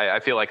 But I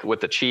feel like with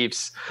the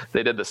Chiefs,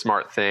 they did the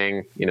smart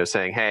thing,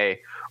 saying, hey,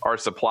 our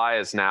supply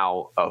is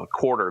now a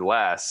quarter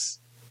less.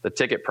 The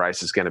ticket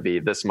price is going to be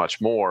this much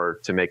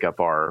more to make up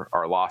our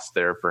loss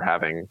there for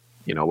having,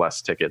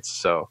 less tickets.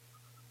 So,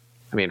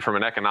 I mean, from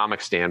an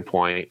economic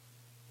standpoint,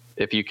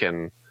 if you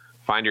can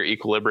find your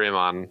equilibrium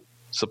on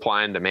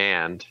supply and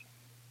demand,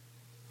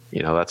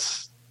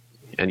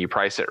 and you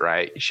price it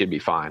right, you should be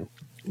fine.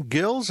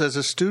 Gills, as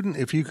a student,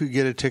 if you could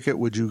get a ticket,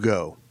 would you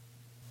go?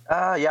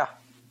 Yeah,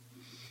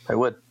 I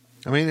would.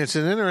 I mean, it's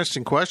an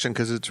interesting question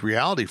because it's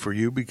reality for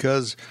you,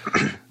 because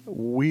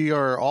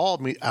all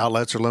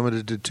outlets are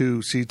limited to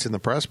 2 seats in the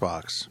press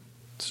box.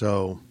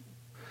 So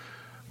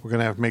we're going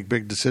to have to make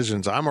big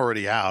decisions. I'm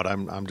already out.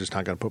 I'm just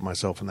not going to put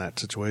myself in that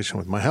situation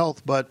with my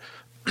health. But,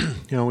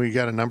 we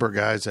got a number of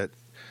guys that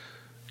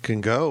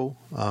can go.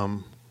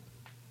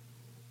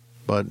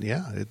 But,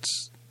 yeah,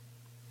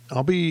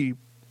 I'll be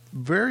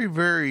very,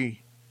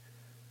 very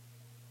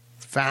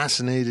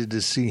fascinated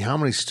to see how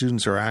many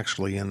students are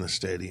actually in the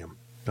stadium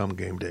come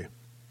game day.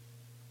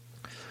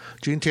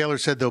 Gene Taylor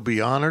said they'll be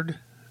honored.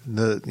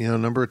 The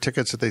number of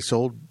tickets that they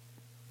sold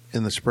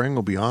in the spring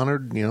will be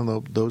honored.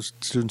 Those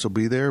students will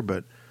be there,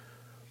 but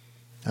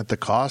at the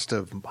cost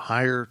of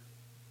higher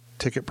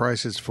ticket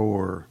prices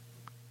for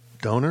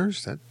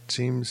donors, that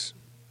seems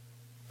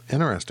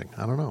interesting.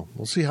 I don't know.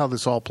 We'll see how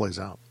this all plays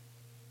out.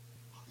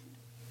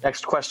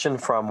 Next question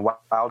from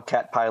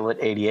Wildcat Pilot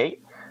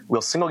 88.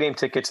 Will single game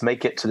tickets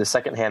make it to the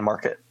secondhand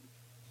market?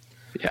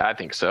 Yeah, I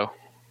think so.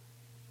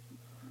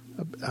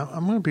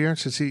 I'm going to be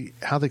interested to see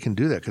how they can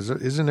do that, because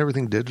isn't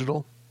everything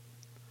digital?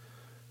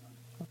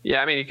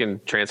 Yeah, I mean, you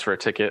can transfer a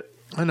ticket.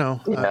 I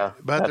know. Yeah,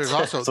 but there's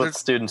also that's what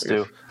students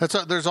do.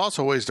 There's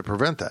also ways to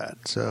prevent that.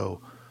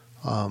 So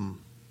I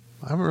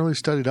haven't really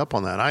studied up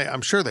on that.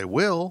 I'm sure they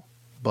will,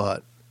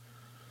 but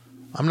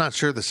I'm not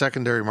sure the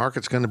secondary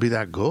market's going to be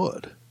that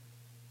good.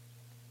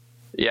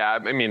 Yeah,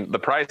 I mean, the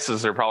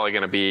prices are probably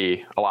going to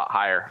be a lot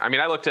higher. I mean,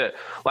 I looked at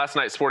last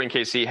night, Sporting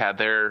KC had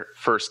their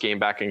first game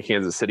back in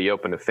Kansas City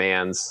open to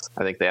fans.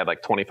 I think they had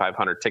like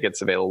 2,500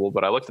 tickets available,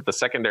 but I looked at the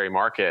secondary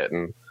market,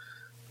 and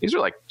these are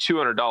like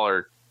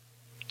 $200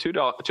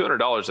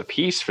 a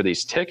piece for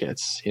these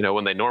tickets,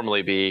 when they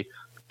normally be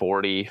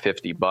 $40,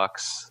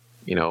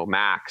 $50,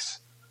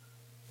 max.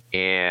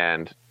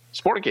 And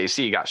Sporting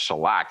KC got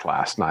shellacked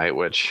last night,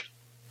 which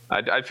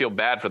I'd feel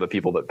bad for the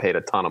people that paid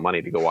a ton of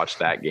money to go watch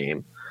that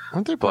game.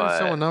 Aren't they playing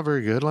someone not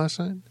very good last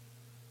night?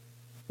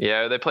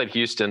 Yeah, they played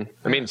Houston.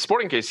 I mean,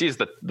 Sporting KC is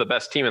the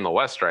best team in the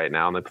West right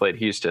now, and they played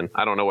Houston.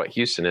 I don't know what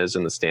Houston is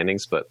in the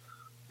standings, but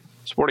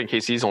Sporting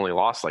KC's only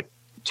lost like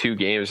 2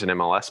 games in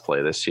MLS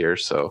play this year,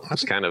 so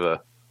it's kind of a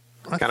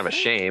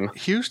shame.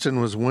 Houston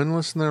was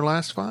winless in their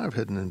last 5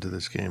 heading into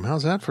this game.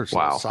 How's that for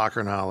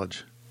soccer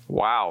knowledge?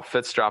 Wow,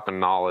 Fitz dropping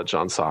knowledge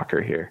on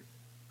soccer here.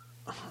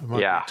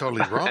 Yeah, be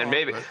totally wrong. And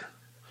maybe.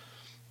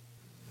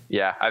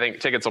 Yeah, I think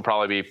tickets will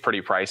probably be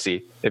pretty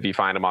pricey if you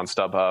find them on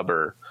StubHub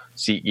or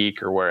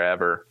SeatGeek or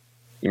wherever.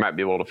 You might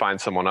be able to find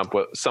someone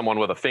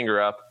with a finger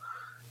up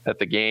at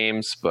the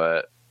games,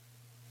 but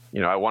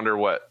I wonder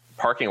what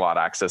parking lot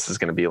access is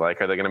going to be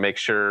like. Are they going to make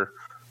sure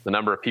the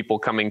number of people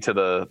coming to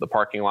the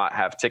parking lot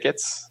have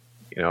tickets?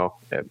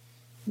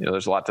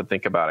 There's a lot to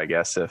think about, I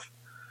guess, if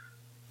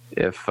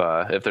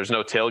there's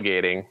no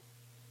tailgating,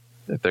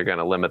 if they're going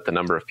to limit the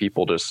number of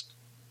people just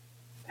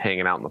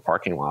hanging out in the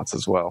parking lots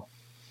as well.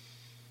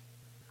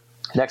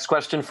 Next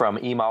question from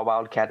Email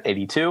Wildcat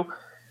 82.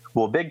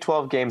 Will Big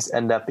 12 games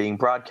end up being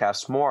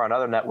broadcast more on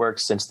other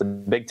networks since the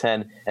Big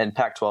 10 and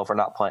Pac-12 are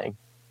not playing?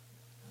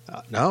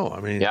 No,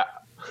 I mean... Yeah,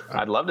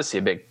 I'd love to see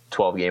a Big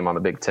 12 game on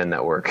the Big 10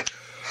 network.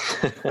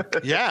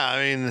 Yeah,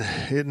 I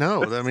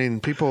mean,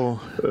 people...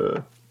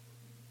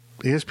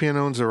 ESPN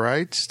owns the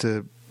rights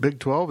to Big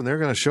 12, and they're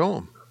going to show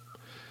them.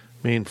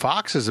 I mean,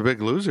 Fox is a big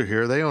loser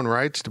here. They own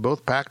rights to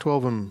both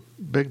Pac-12 and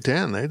Big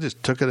 10. They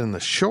just took it in the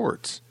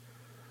shorts.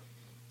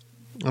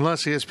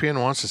 Unless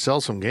ESPN wants to sell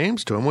some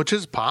games to them, which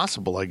is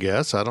possible, I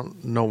guess. I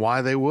don't know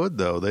why they would,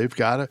 though. They've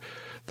got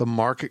the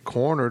market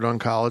cornered on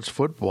college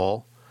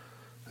football,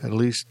 at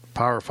least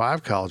Power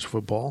 5 college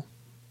football.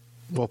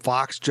 Will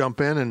Fox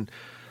jump in and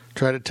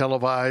try to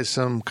televise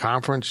some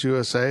Conference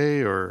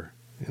USA or,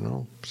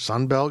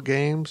 Sun Belt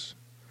games?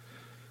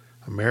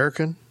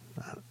 American?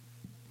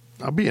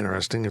 That'll be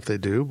interesting if they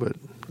do, but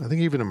I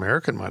think even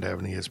American might have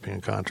an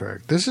ESPN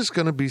contract. This is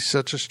going to be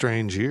such a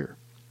strange year.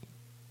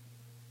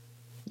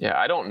 Yeah,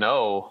 I don't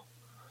know.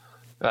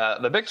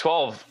 The Big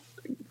 12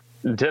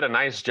 did a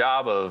nice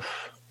job of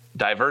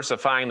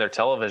diversifying their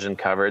television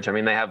coverage. I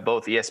mean, they have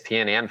both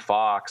ESPN and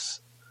Fox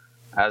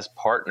as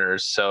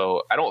partners.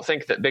 So I don't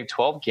think that Big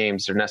 12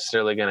 games are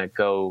necessarily going to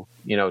go,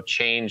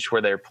 change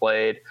where they're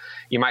played.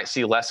 You might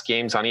see less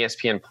games on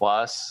ESPN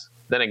Plus.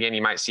 Then again,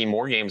 you might see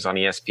more games on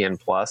ESPN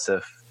Plus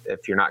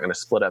if you're not going to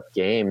split up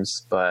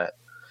games. But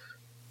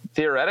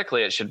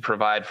theoretically, it should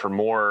provide for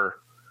more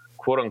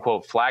quote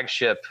unquote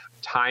flagship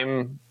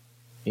time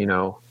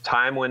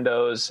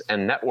windows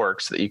and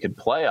networks that you could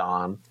play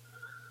on.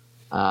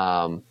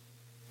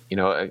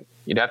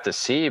 You'd have to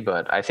see,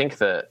 but I think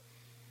that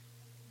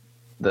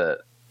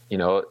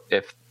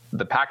if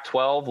the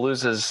Pac-12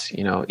 loses,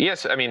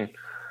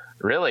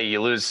 really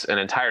you lose an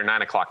entire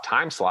 9:00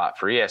 time slot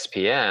for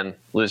ESPN,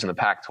 losing the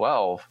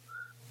Pac-12,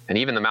 and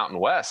even the Mountain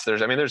West.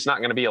 There's not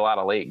going to be a lot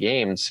of late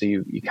games, so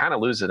you kind of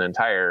lose an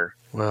entire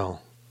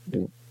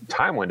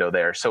time window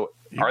there. So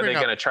are they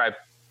going to try?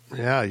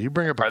 Yeah, you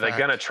bring up. Are they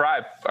going to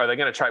try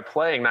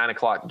playing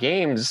 9:00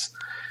 games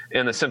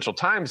in the Central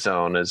Time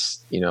Zone?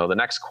 Is the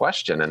next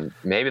question, and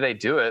maybe they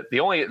do it. The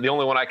only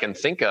one I can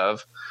think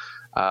of,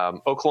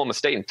 Oklahoma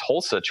State and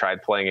Tulsa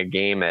tried playing a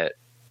game at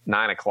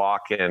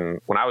 9:00,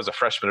 and when I was a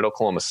freshman at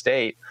Oklahoma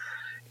State,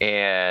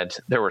 and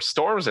there were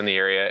storms in the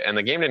area, and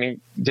the game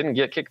didn't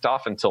get kicked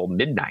off until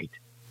midnight.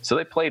 So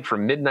they played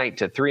from midnight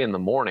to 3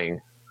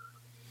 a.m.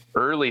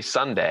 early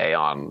Sunday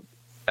on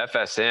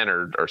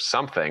FSN or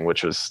something,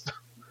 which was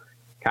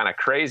kind of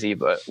crazy.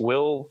 But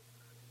will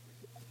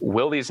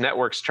will these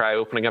networks try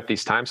opening up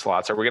these time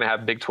slots? Are we going to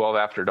have Big 12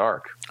 after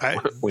dark?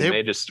 We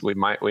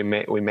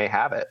may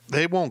have it.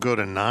 They won't go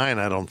to 9,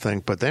 I don't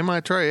think, but they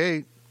might try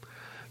 8.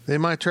 They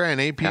might try an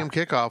 8 p.m.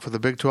 kickoff with a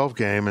Big 12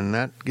 game, and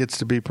that gets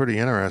to be pretty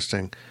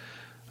interesting.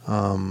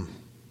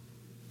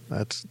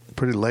 That's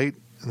pretty late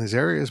in these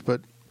areas,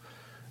 but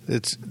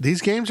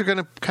these games are going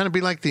to kind of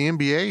be like the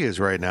NBA is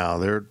right now.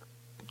 They're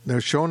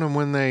showing them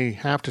when they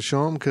have to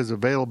show them because of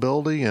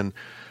availability, and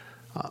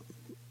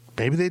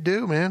maybe they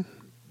do, man.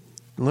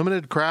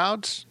 Limited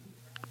crowds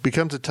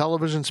becomes a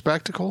television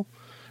spectacle,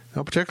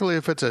 particularly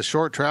if it's a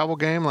short travel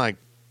game like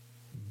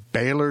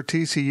Baylor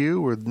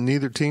TCU, where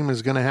neither team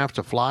is going to have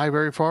to fly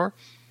very far.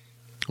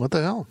 What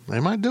the hell?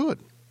 They might do it.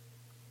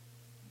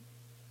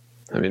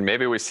 I mean,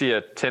 maybe we see a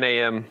 10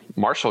 a.m.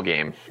 Marshall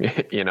game,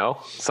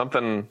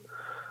 something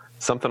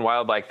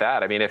wild like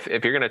that. I mean, if you're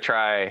going to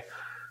try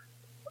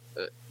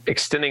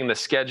extending the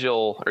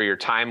schedule or your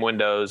time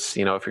windows,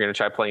 if you're going to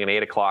try playing an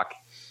 8 o'clock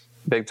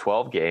Big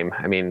 12 game,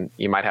 I mean,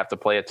 you might have to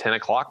play a 10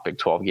 o'clock Big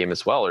 12 game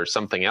as well, or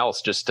something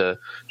else, just to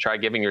try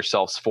giving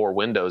yourselves 4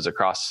 windows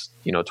across,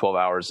 12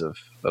 hours of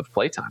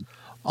playtime.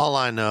 All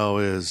I know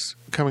is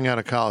coming out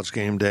of College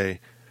game day,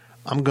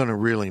 I'm going to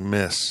really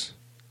miss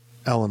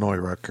Illinois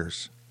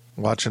Rutgers,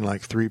 watching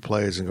like 3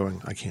 plays and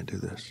going, I can't do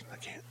this. I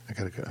can't.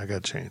 I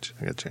got to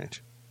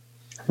change.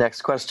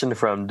 Next question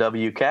from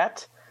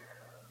WCat.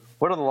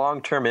 What are the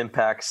long-term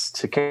impacts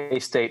to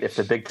K-State if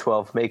the Big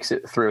 12 makes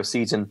it through a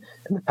season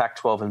and the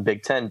Pac-12 and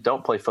Big 10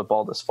 don't play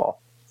football this fall?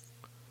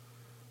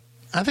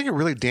 I think it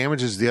really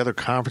damages the other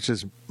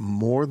conferences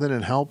more than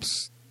it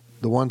helps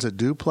the ones that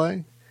do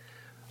play.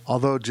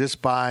 Although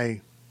just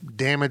by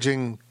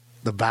damaging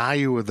the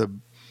value of the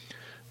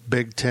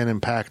Big 10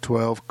 and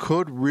Pac-12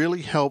 could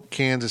really help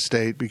Kansas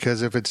State,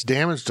 because if it's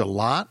damaged a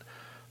lot,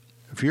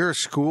 if you're a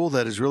school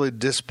that is really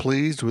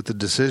displeased with the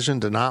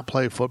decision to not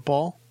play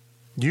football,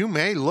 you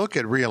may look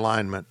at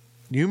realignment.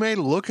 You may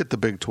look at the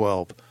Big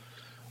 12.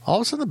 All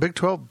of a sudden, the Big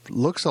 12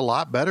 looks a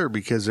lot better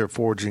because they're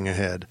forging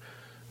ahead.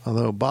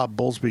 Although Bob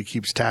Bowlesby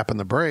keeps tapping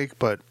the brake,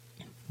 but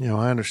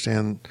I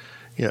understand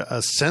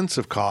a sense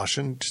of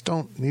caution. Just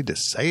don't need to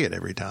say it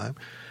every time.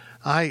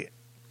 I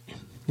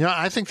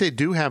think they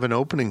do have an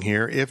opening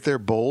here if they're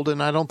bold,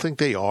 and I don't think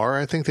they are.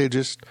 I think they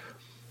just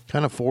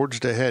kind of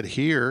forged ahead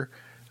here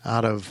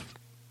out of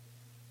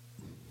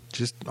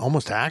just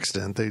almost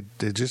accident.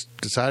 They just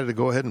decided to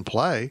go ahead and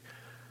play.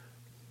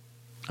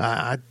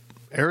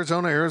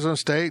 Arizona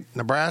State,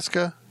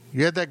 Nebraska.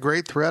 You had that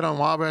great thread on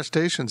Wabash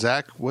Station,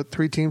 Zach. What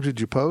 3 teams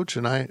did you poach?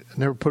 And I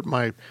never put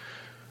my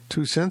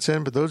 2 cents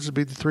in, but those would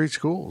be the 3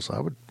 schools. I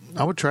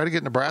would try to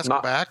get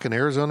Nebraska back, and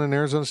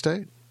Arizona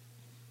State.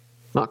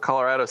 Not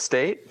Colorado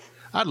State?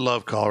 I'd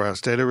love Colorado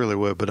State. I really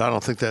would, but I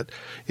don't think that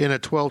in a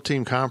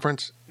 12-team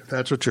conference, if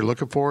that's what you're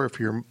looking for, if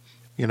you're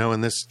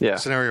in this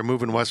scenario,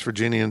 moving West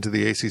Virginia into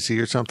the ACC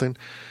or something,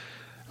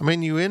 I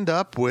mean, you end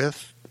up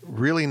with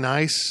really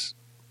nice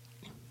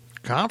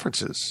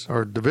conferences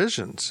or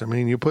divisions. I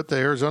mean, you put the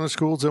Arizona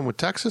schools in with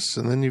Texas,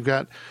 and then you've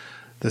got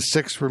the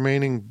 6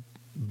 remaining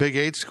Big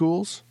 8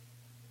 schools.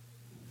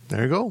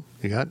 There you go.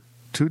 You got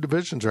 2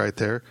 divisions right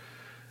there,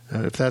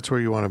 if that's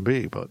where you want to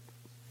be. But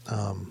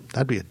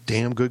that'd be a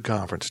damn good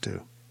conference,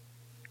 too.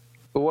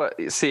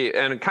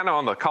 And kind of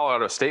on the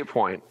Colorado State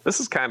point, this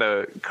is kind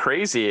of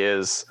crazy,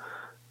 is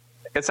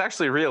it's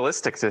actually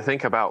realistic to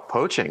think about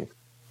poaching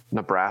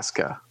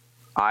Nebraska,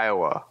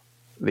 Iowa,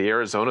 the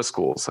Arizona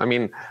schools. I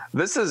mean,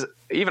 this is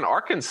even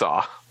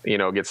Arkansas,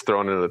 gets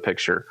thrown into the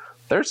picture.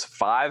 There's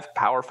 5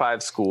 Power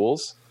 5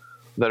 schools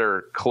that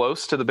are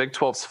close to the Big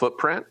 12's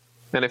footprint.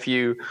 And if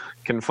you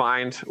can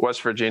find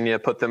West Virginia,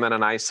 put them in a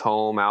nice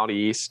home out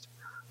east,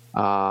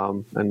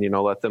 and,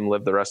 let them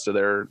live the rest of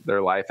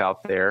their life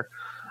out there.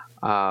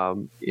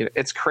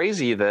 It's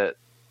crazy that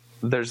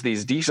there's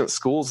these decent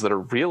schools that are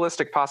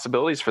realistic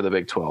possibilities for the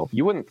Big 12.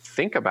 You wouldn't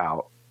think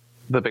about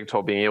the Big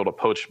 12 being able to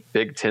poach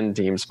Big 10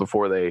 teams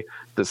before they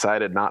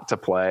decided not to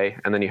play.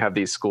 And then you have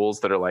these schools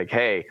that are like,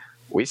 hey,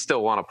 we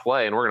still want to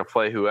play, and we're going to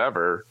play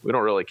whoever. We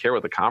don't really care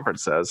what the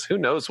conference says. Who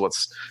knows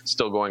what's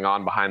still going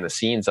on behind the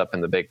scenes up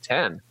in the Big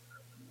 10.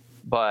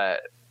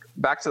 But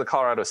back to the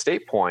Colorado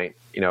State point,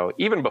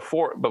 even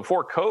before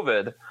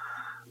COVID,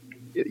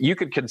 you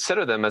could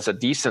consider them as a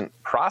decent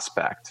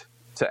prospect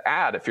to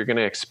add if you're going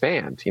to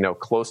expand,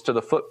 close to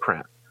the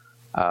footprint.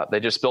 They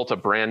just built a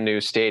brand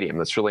new stadium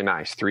that's really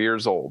nice, 3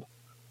 years old.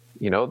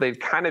 They'd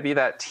kind of be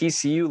that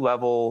TCU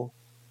level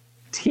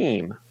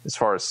team as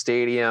far as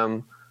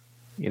stadium.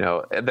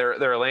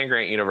 They're a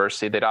land-grant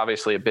university. They'd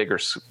obviously a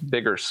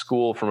bigger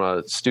school from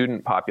a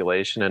student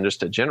population and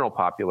just a general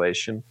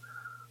population.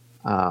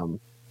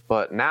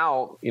 But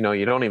now, you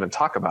don't even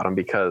talk about them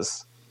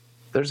because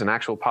there's an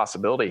actual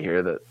possibility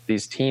here that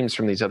these teams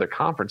from these other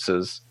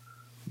conferences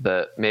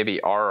that maybe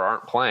are or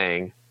aren't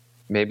playing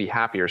may be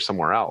happier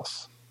somewhere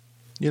else.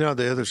 The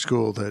other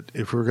school that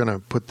if we're going to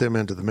put them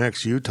into the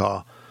mix,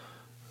 Utah,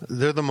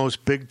 they're the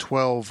most Big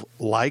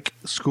 12-like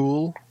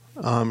school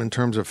in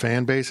terms of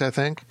fan base, I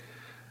think.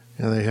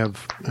 They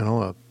have,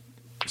 a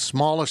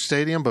smaller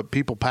stadium, but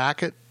people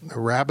pack it. They're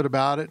rabid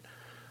about it.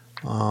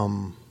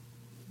 Interesting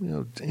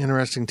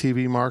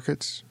TV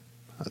markets.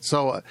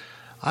 So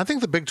I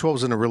think the Big 12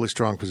 is in a really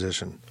strong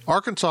position.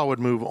 Arkansas would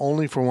move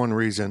only for one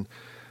reason.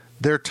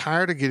 They're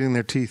tired of getting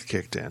their teeth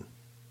kicked in.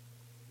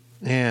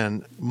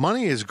 And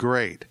money is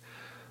great,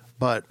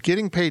 but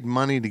getting paid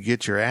money to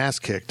get your ass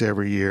kicked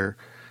every year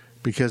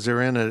because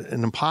they're in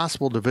an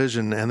impossible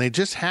division and they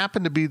just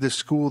happen to be the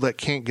school that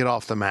can't get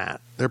off the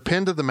mat. They're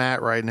pinned to the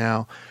mat right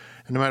now,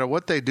 and no matter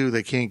what they do,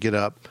 they can't get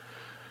up.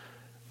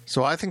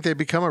 So I think they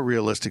become a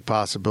realistic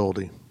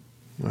possibility.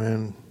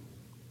 And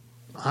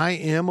I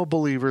am a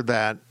believer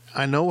that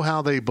I know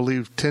how they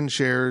believe 10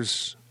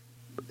 shares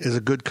is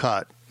a good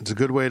cut. It's a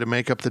good way to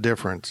make up the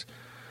difference.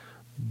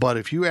 But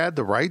if you add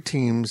the right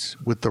teams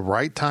with the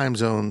right time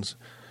zones,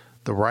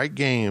 the right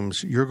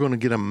games, you're going to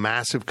get a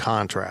massive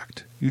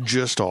contract. You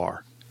just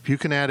are. If you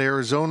can add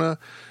Arizona,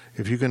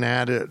 if you can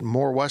add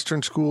more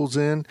Western schools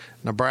in,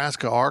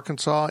 Nebraska,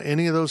 Arkansas,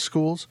 any of those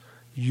schools,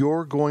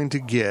 you're going to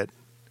get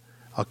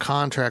a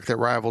contract that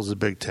rivals the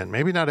Big Ten.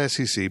 Maybe not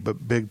SEC,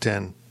 but Big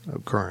Ten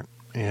current.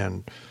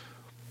 And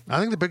I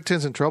think the Big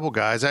Ten's in trouble,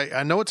 guys.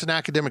 I know it's an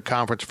academic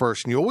conference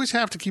first, and you always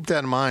have to keep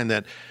that in mind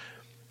that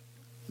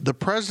the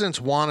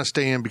presidents want to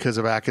stay in because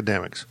of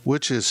academics,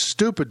 which is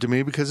stupid to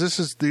me because this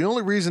is the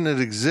only reason it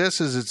exists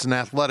is it's an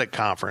athletic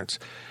conference,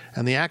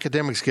 and the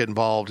academics get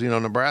involved.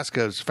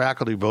 Nebraska's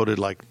faculty voted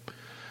like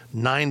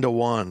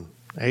 9-1,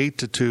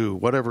 8-2,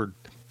 whatever,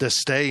 to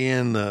stay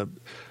in the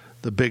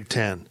Big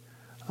Ten.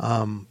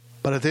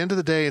 But at the end of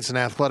the day, it's an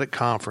athletic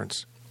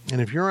conference. And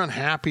if you're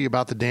unhappy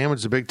about the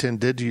damage the Big Ten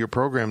did to your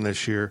program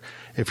this year,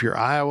 if you're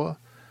Iowa,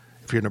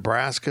 if you're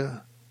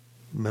Nebraska,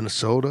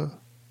 Minnesota,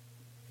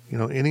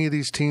 any of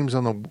these teams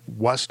on the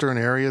western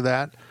area of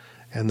that,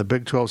 and the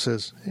Big 12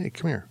 says, hey,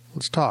 come here,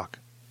 let's talk.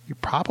 You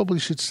probably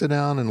should sit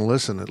down and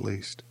listen at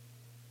least.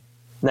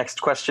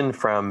 Next question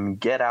from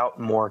Get Out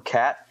More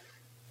Cat.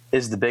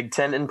 Is the Big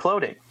Ten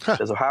imploding?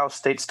 Does Ohio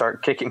State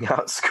start kicking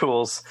out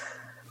schools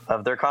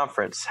of their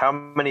conference? How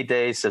many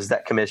days does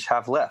that commish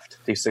have left?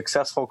 Do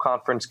successful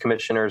conference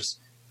commissioners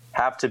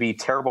have to be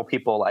terrible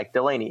people like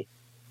Delaney?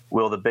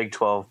 Will the Big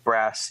 12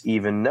 brass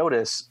even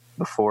notice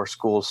before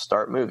schools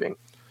start moving?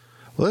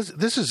 Well,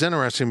 this is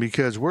interesting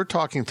because we're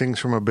talking things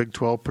from a Big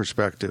 12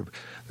 perspective.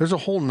 There's a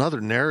whole nother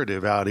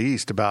narrative out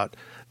east about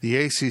the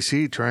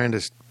ACC trying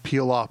to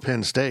peel off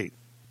Penn State,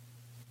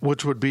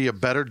 which would be a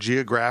better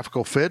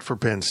geographical fit for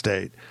Penn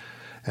State,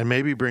 and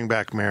maybe bring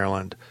back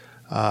Maryland.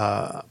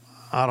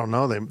 I don't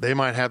know. They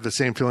might have the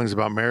same feelings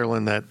about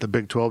Maryland that the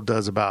Big 12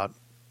 does about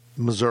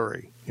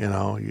Missouri.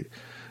 You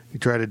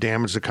try to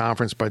damage the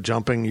conference by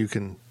jumping, you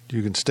can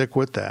stick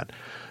with that.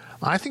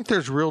 I think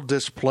there's real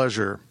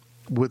displeasure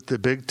with the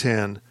Big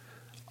Ten,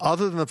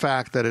 other than the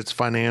fact that it's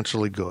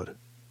financially good,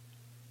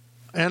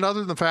 and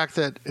other than the fact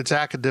that it's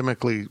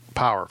academically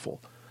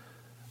powerful.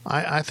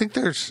 I think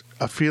there's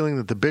a feeling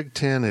that the Big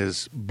Ten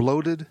is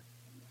bloated,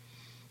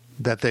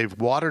 that they've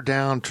watered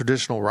down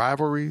traditional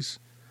rivalries,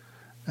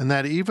 and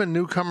that even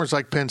newcomers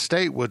like Penn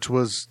State, which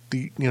was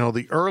the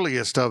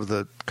earliest of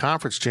the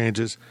conference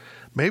changes,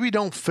 maybe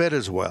don't fit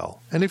as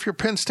well. And if you're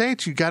Penn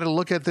State, you got to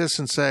look at this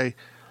and say,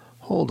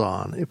 hold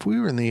on, if we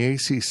were in the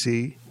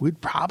ACC, we'd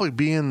probably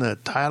be in the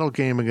title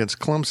game against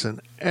Clemson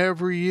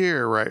every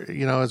year, right?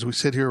 As we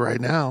sit here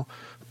right now,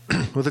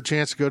 with a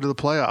chance to go to the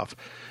playoff.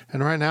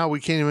 And right now, we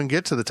can't even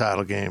get to the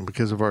title game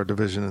because of our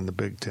division in the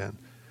Big Ten.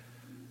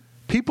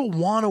 People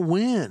want to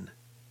win.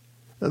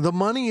 The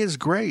money is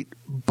great,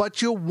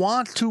 but you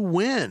want to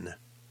win.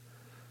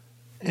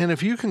 And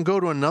if you can go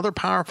to another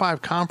Power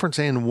 5 conference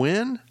and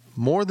win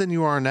more than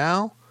you are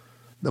now,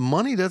 the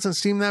money doesn't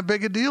seem that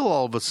big a deal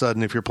all of a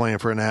sudden if you're playing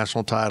for a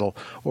national title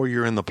or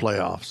you're in the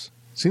playoffs.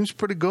 Seems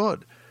pretty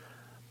good.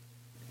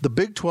 The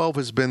Big 12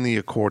 has been the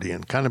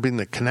accordion, kind of been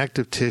the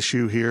connective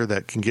tissue here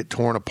that can get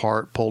torn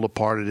apart, pulled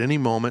apart at any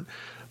moment.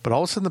 But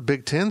all of a sudden the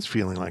Big Ten's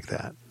feeling like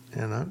that.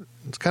 And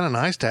it's kind of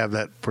nice to have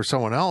that for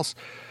someone else,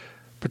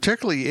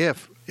 particularly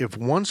if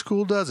one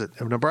school does it.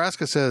 If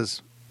Nebraska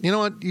says, you know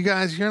what, you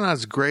guys, you're not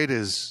as great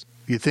as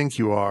you think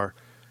you are,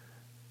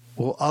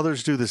 will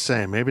others do the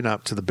same? Maybe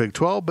not to the Big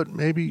 12, but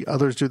maybe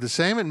others do the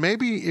same. And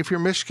maybe if you're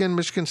Michigan,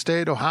 Michigan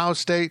State, Ohio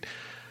State,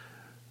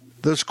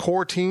 those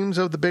core teams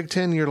of the Big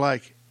Ten, you're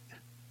like,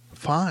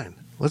 fine,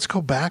 let's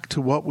go back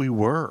to what we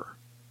were.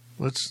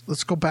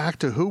 Let's go back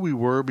to who we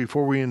were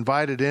before we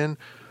invited in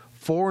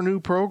 4 new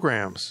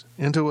programs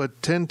into a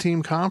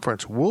 10-team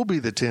conference. We'll be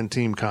the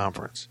 10-team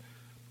conference.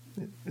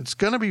 It's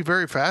going to be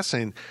very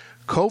fascinating.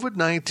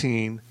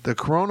 COVID-19, the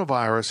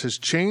coronavirus, has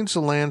changed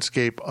the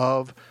landscape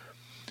of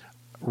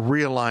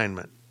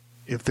realignment.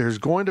 If there's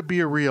going to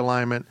be a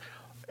realignment,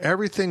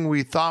 everything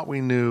we thought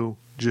we knew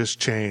just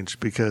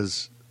changed,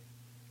 because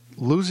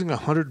losing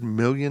 $100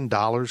 million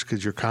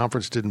because your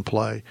conference didn't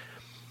play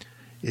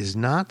is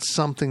not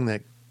something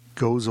that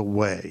goes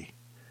away,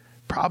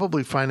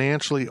 probably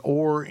financially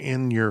or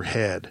in your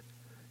head.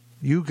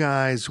 You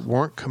guys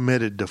weren't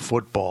committed to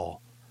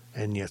football,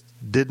 and you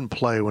didn't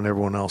play when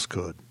everyone else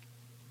could.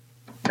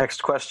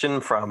 Next question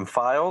from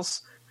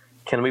Files.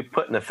 Can we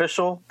put an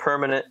official,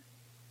 permanent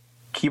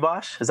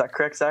kibosh. Is that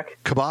correct, Zach?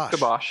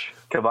 Kibosh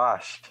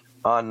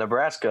on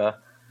Nebraska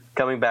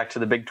coming back to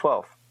the Big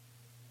 12.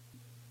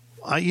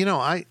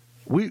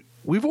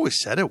 We've always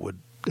said it would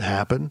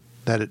happen,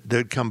 that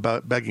they'd come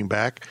begging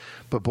back.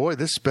 But, boy,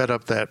 this sped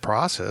up that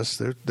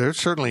process. They're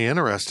certainly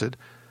interested.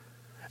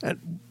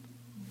 And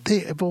they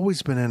have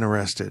always been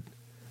interested.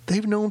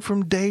 They've known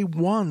from day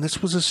one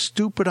this was a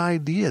stupid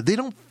idea. They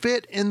don't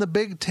fit in the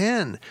Big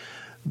Ten.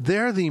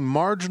 They're the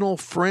marginal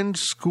fringe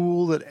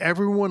school that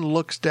everyone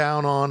looks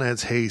down on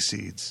as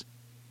hayseeds.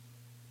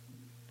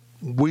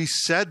 We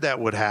said that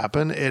would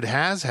happen. It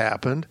has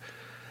happened.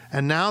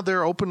 And now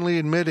they're openly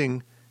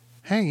admitting,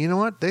 hey, you know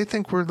what? They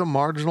think we're the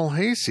marginal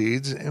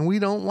hayseeds, and we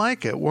don't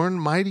like it. We're in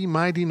mighty,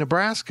 mighty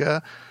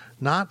Nebraska,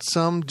 not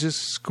some just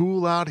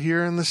school out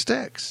here in the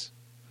sticks.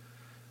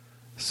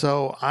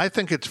 So I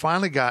think it's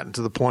finally gotten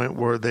to the point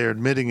where they're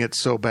admitting it's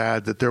so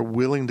bad that they're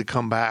willing to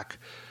come back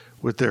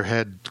with their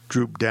head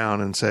drooped down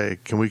and say,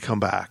 can we come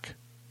back?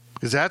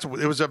 Because it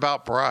was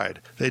about pride.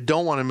 They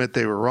don't want to admit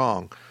they were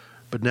wrong.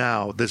 But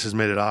now this has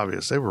made it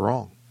obvious they were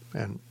wrong.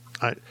 And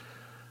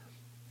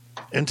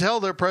until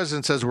their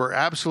president says we're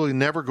absolutely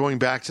never going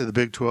back to the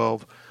Big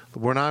 12,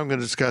 we're not going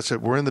to discuss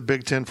it. We're in the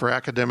Big 10 for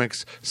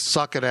academics,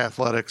 suck at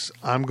athletics.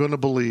 I'm going to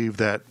believe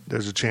that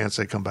there's a chance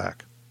they come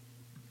back.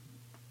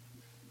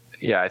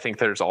 Yeah, I think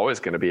there's always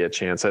going to be a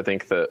chance. I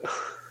think that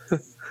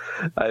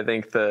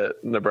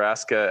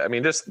Nebraska, I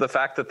mean, just the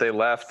fact that they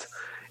left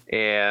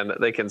and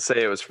they can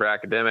say it was for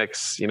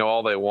academics,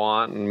 all they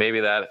want, and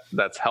maybe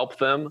that's helped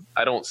them.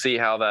 I don't see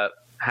how that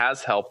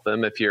has helped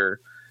them. If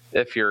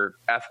your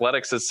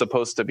athletics is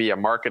supposed to be a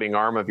marketing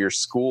arm of your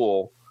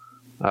school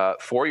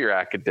for your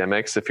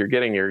academics, if you're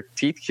getting your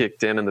teeth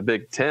kicked in the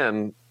Big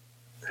Ten,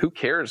 who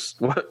cares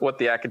what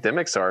the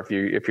academics are if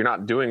you're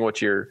not doing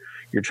what you're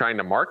trying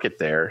to market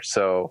there?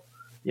 So,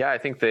 yeah, I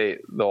think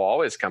they'll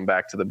always come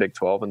back to the Big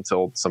 12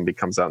 until somebody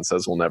comes out and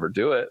says we'll never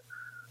do it.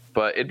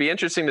 But it'd be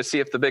interesting to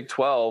see if the Big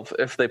 12,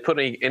 if they put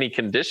any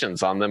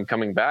conditions on them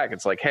coming back.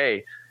 It's like,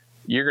 hey,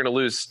 you're going to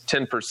lose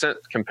 10%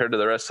 compared to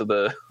the rest of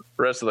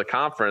the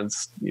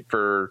conference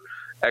for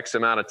X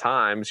amount of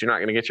times. You're not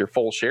going to get your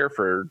full share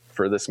for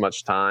this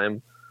much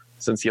time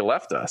since you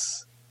left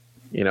us.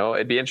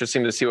 It'd be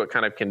interesting to see what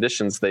kind of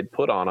conditions they'd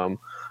put on them.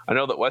 I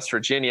know that West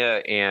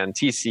Virginia and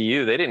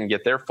TCU, they didn't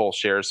get their full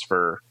shares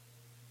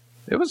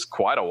it was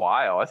quite a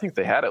while. I think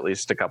they had at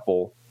least a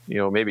couple,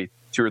 maybe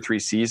 2 or 3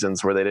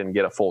 seasons where they didn't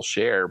get a full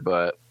share,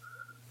 but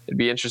it'd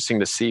be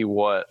interesting to see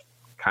what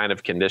kind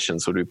of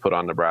conditions would we put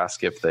on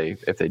Nebraska if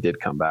they did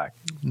come back.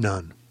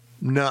 None.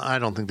 No, I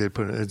don't think they'd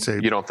put it. They'd say,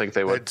 you don't think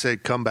they would? They'd say,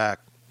 come back.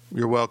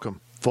 You're welcome.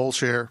 Full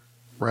share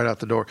right out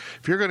the door.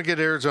 If you're going to get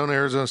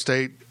Arizona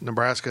State,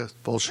 Nebraska,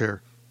 full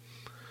share.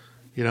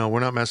 We're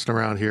not messing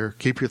around here.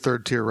 Keep your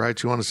third tier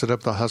rights. You want to set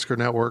up the Husker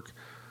Network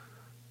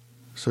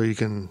so you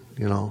can,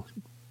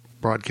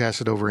 broadcast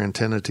it over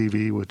Antenna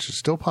TV, which is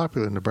still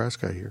popular in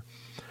Nebraska here.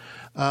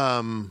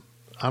 I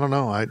don't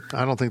know. I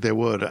don't think they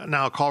would.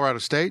 Now, Colorado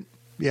State,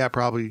 yeah,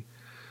 probably,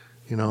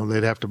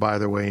 they'd have to buy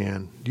their way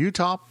in.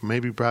 Utah,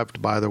 maybe have to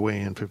buy their way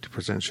in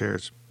 50%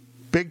 shares.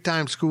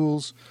 Big-time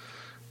schools,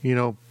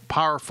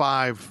 Power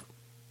 5,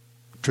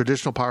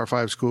 traditional Power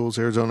 5 schools,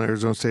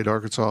 Arizona State,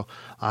 Arkansas,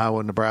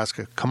 Iowa,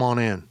 Nebraska, come on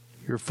in.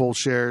 Your full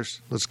shares.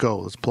 Let's go.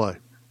 Let's play.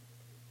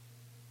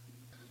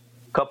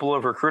 Couple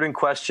of recruiting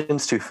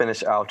questions to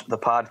finish out the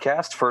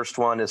podcast. First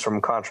one is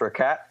from Contra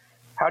Cat.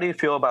 How do you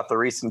feel about the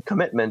recent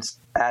commitments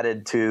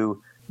added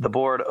to the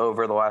board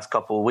over the last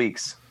couple of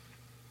weeks?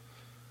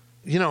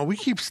 We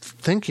keep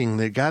thinking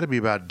they got to be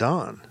about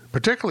done,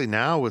 particularly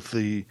now with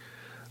the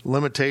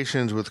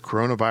limitations with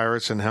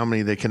coronavirus and how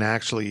many they can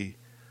actually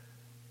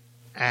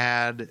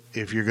add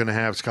if you're going to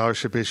have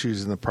scholarship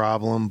issues in the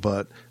problem.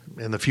 But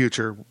in the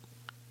future,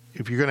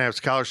 if you're going to have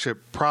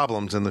scholarship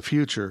problems in the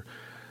future,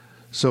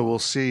 so we'll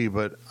see.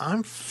 But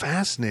I'm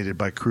fascinated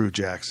by Crew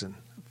Jackson.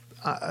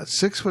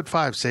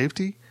 6'5"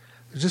 safety.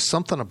 There's just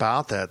something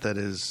about that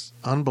is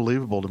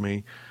unbelievable to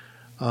me.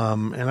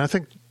 And I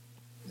think,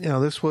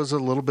 this was a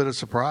little bit of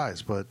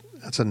surprise, but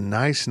that's a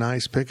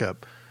nice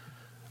pickup.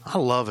 I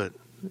love it.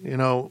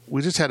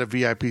 We just had a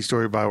VIP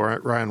story by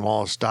Ryan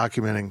Wallace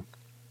documenting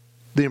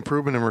the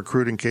improvement in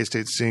recruiting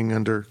K-State's seeing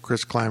under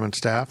Chris Klieman's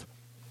staff,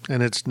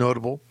 and it's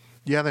notable.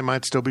 Yeah, they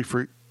might still be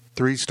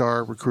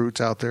 3-star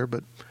recruits out there,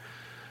 but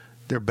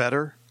they're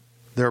better.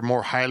 They're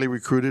more highly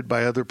recruited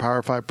by other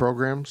Power 5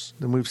 programs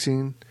than we've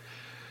seen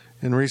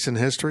in recent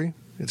history.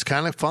 It's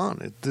kind of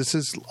fun. This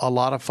is a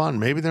lot of fun.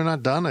 Maybe they're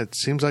not done. It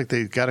seems like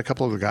they've got a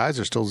couple of the guys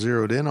they're still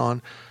zeroed in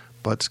on,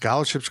 but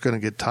scholarship's going to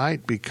get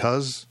tight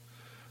because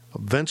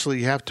eventually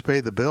you have to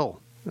pay the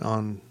bill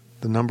on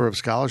the number of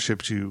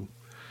scholarships you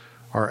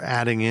are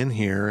adding in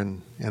here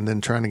and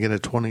then trying to get a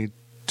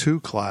 22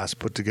 class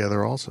put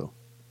together also.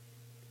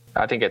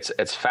 I think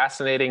it's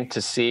fascinating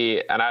to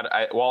see, and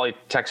Wally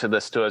texted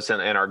this to us in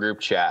our group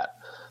chat,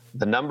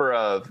 the number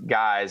of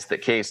guys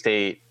that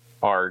K-State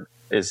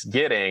is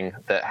getting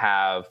that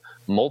have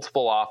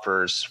multiple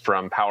offers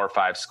from Power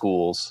 5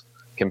 schools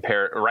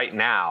compare right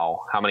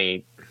now, how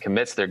many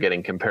commits they're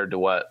getting compared to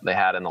what they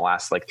had in the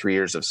last 3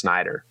 years of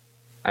Snyder.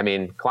 I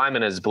mean,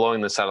 Kleiman is blowing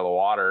this out of the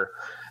water,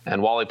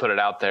 and Wally put it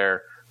out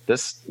there.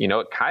 This,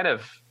 it kind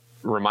of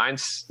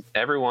reminds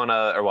everyone,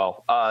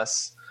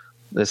 us,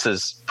 this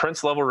is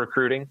Prince level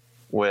recruiting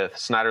with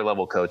Snyder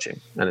level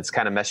coaching, and it's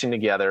kind of meshing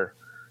together,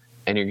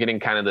 and you're getting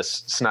kind of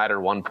this Snyder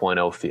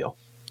 1.0 feel.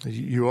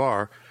 You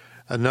are.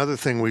 Another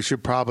thing we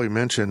should probably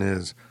mention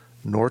is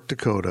North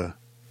Dakota,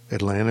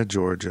 Atlanta,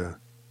 Georgia,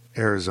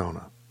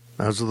 Arizona.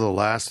 Those are the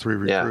last three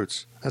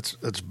recruits. Yeah.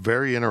 That's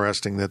very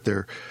interesting that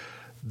they're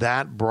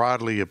that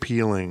broadly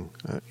appealing,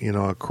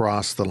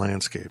 across the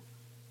landscape.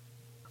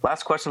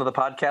 Last question of the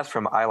podcast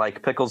from I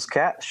Like Pickles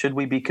Cat. Should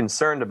we be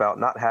concerned about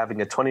not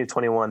having a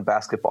 2021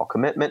 basketball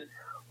commitment,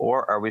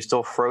 or are we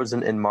still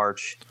frozen in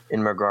March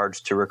in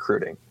regards to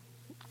recruiting?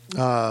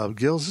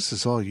 Gills, this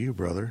is all you,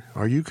 brother.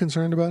 Are you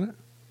concerned about it?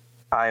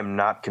 I am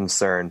not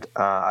concerned.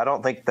 I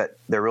don't think that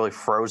they're really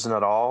frozen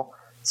at all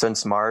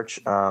since March.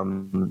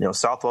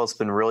 Southwell's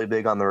been really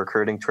big on the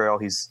recruiting trail.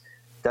 He's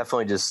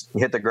definitely just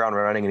hit the ground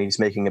running, and he's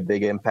making a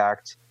big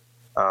impact.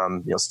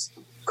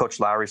 Coach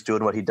Lowry's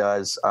doing what he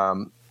does.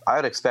 I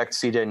would expect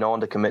C.J.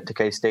 Nolan to commit to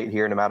K-State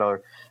here in a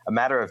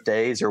matter of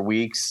days or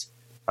weeks.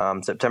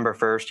 September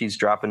 1st, he's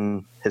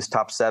dropping his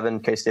top 7.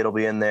 K-State will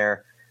be in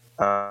there.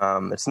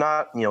 It's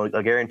not,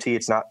 a guarantee.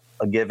 It's not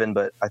a given,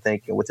 but I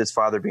think with his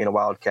father being a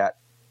Wildcat,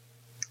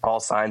 all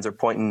signs are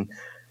pointing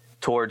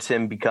towards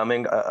him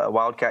becoming a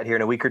Wildcat here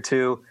in a week or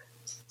two.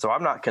 So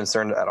I'm not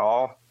concerned at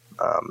all.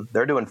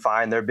 They're doing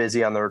fine. They're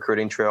busy on the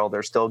recruiting trail.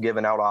 They're still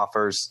giving out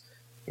offers.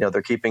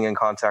 They're keeping in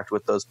contact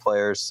with those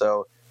players.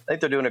 So I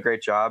think they're doing a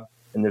great job,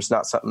 and there's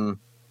not something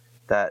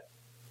that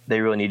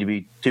they really need to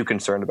be too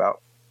concerned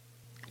about.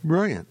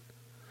 Brilliant.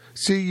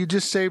 See, you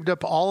just saved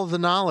up all of the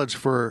knowledge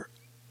for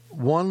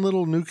one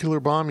little nuclear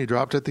bomb you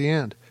dropped at the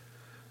end.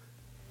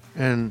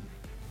 And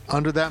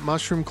under that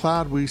mushroom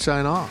cloud, we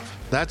sign off.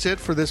 That's it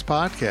for this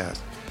podcast.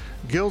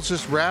 Gil's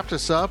just wrapped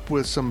us up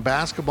with some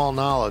basketball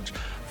knowledge.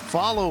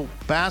 Follow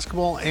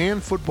basketball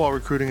and football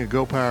recruiting at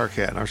Go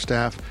PowerCat. Our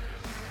staff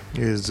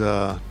is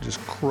just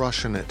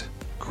crushing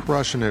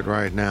it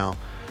right now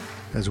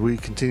as we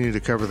continue to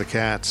cover the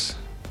Cats.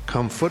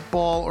 Come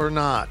football or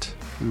not,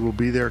 we will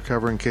be there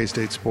covering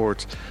K-State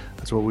sports.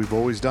 That's what we've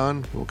always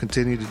done. We'll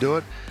continue to do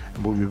it.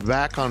 And we'll be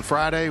back on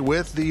Friday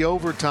with the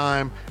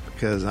overtime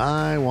because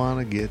I want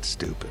to get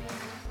stupid.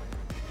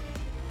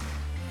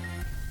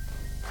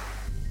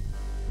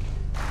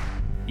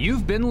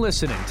 You've been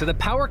listening to the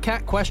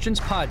PowerCat Questions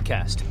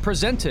podcast,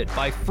 presented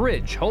by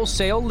Fridge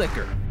Wholesale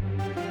Liquor.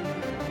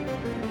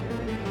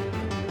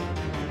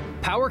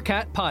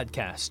 PowerCat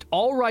Podcast.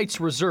 All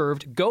rights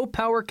reserved.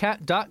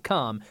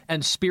 GoPowerCat.com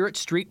and Spirit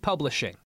Street Publishing.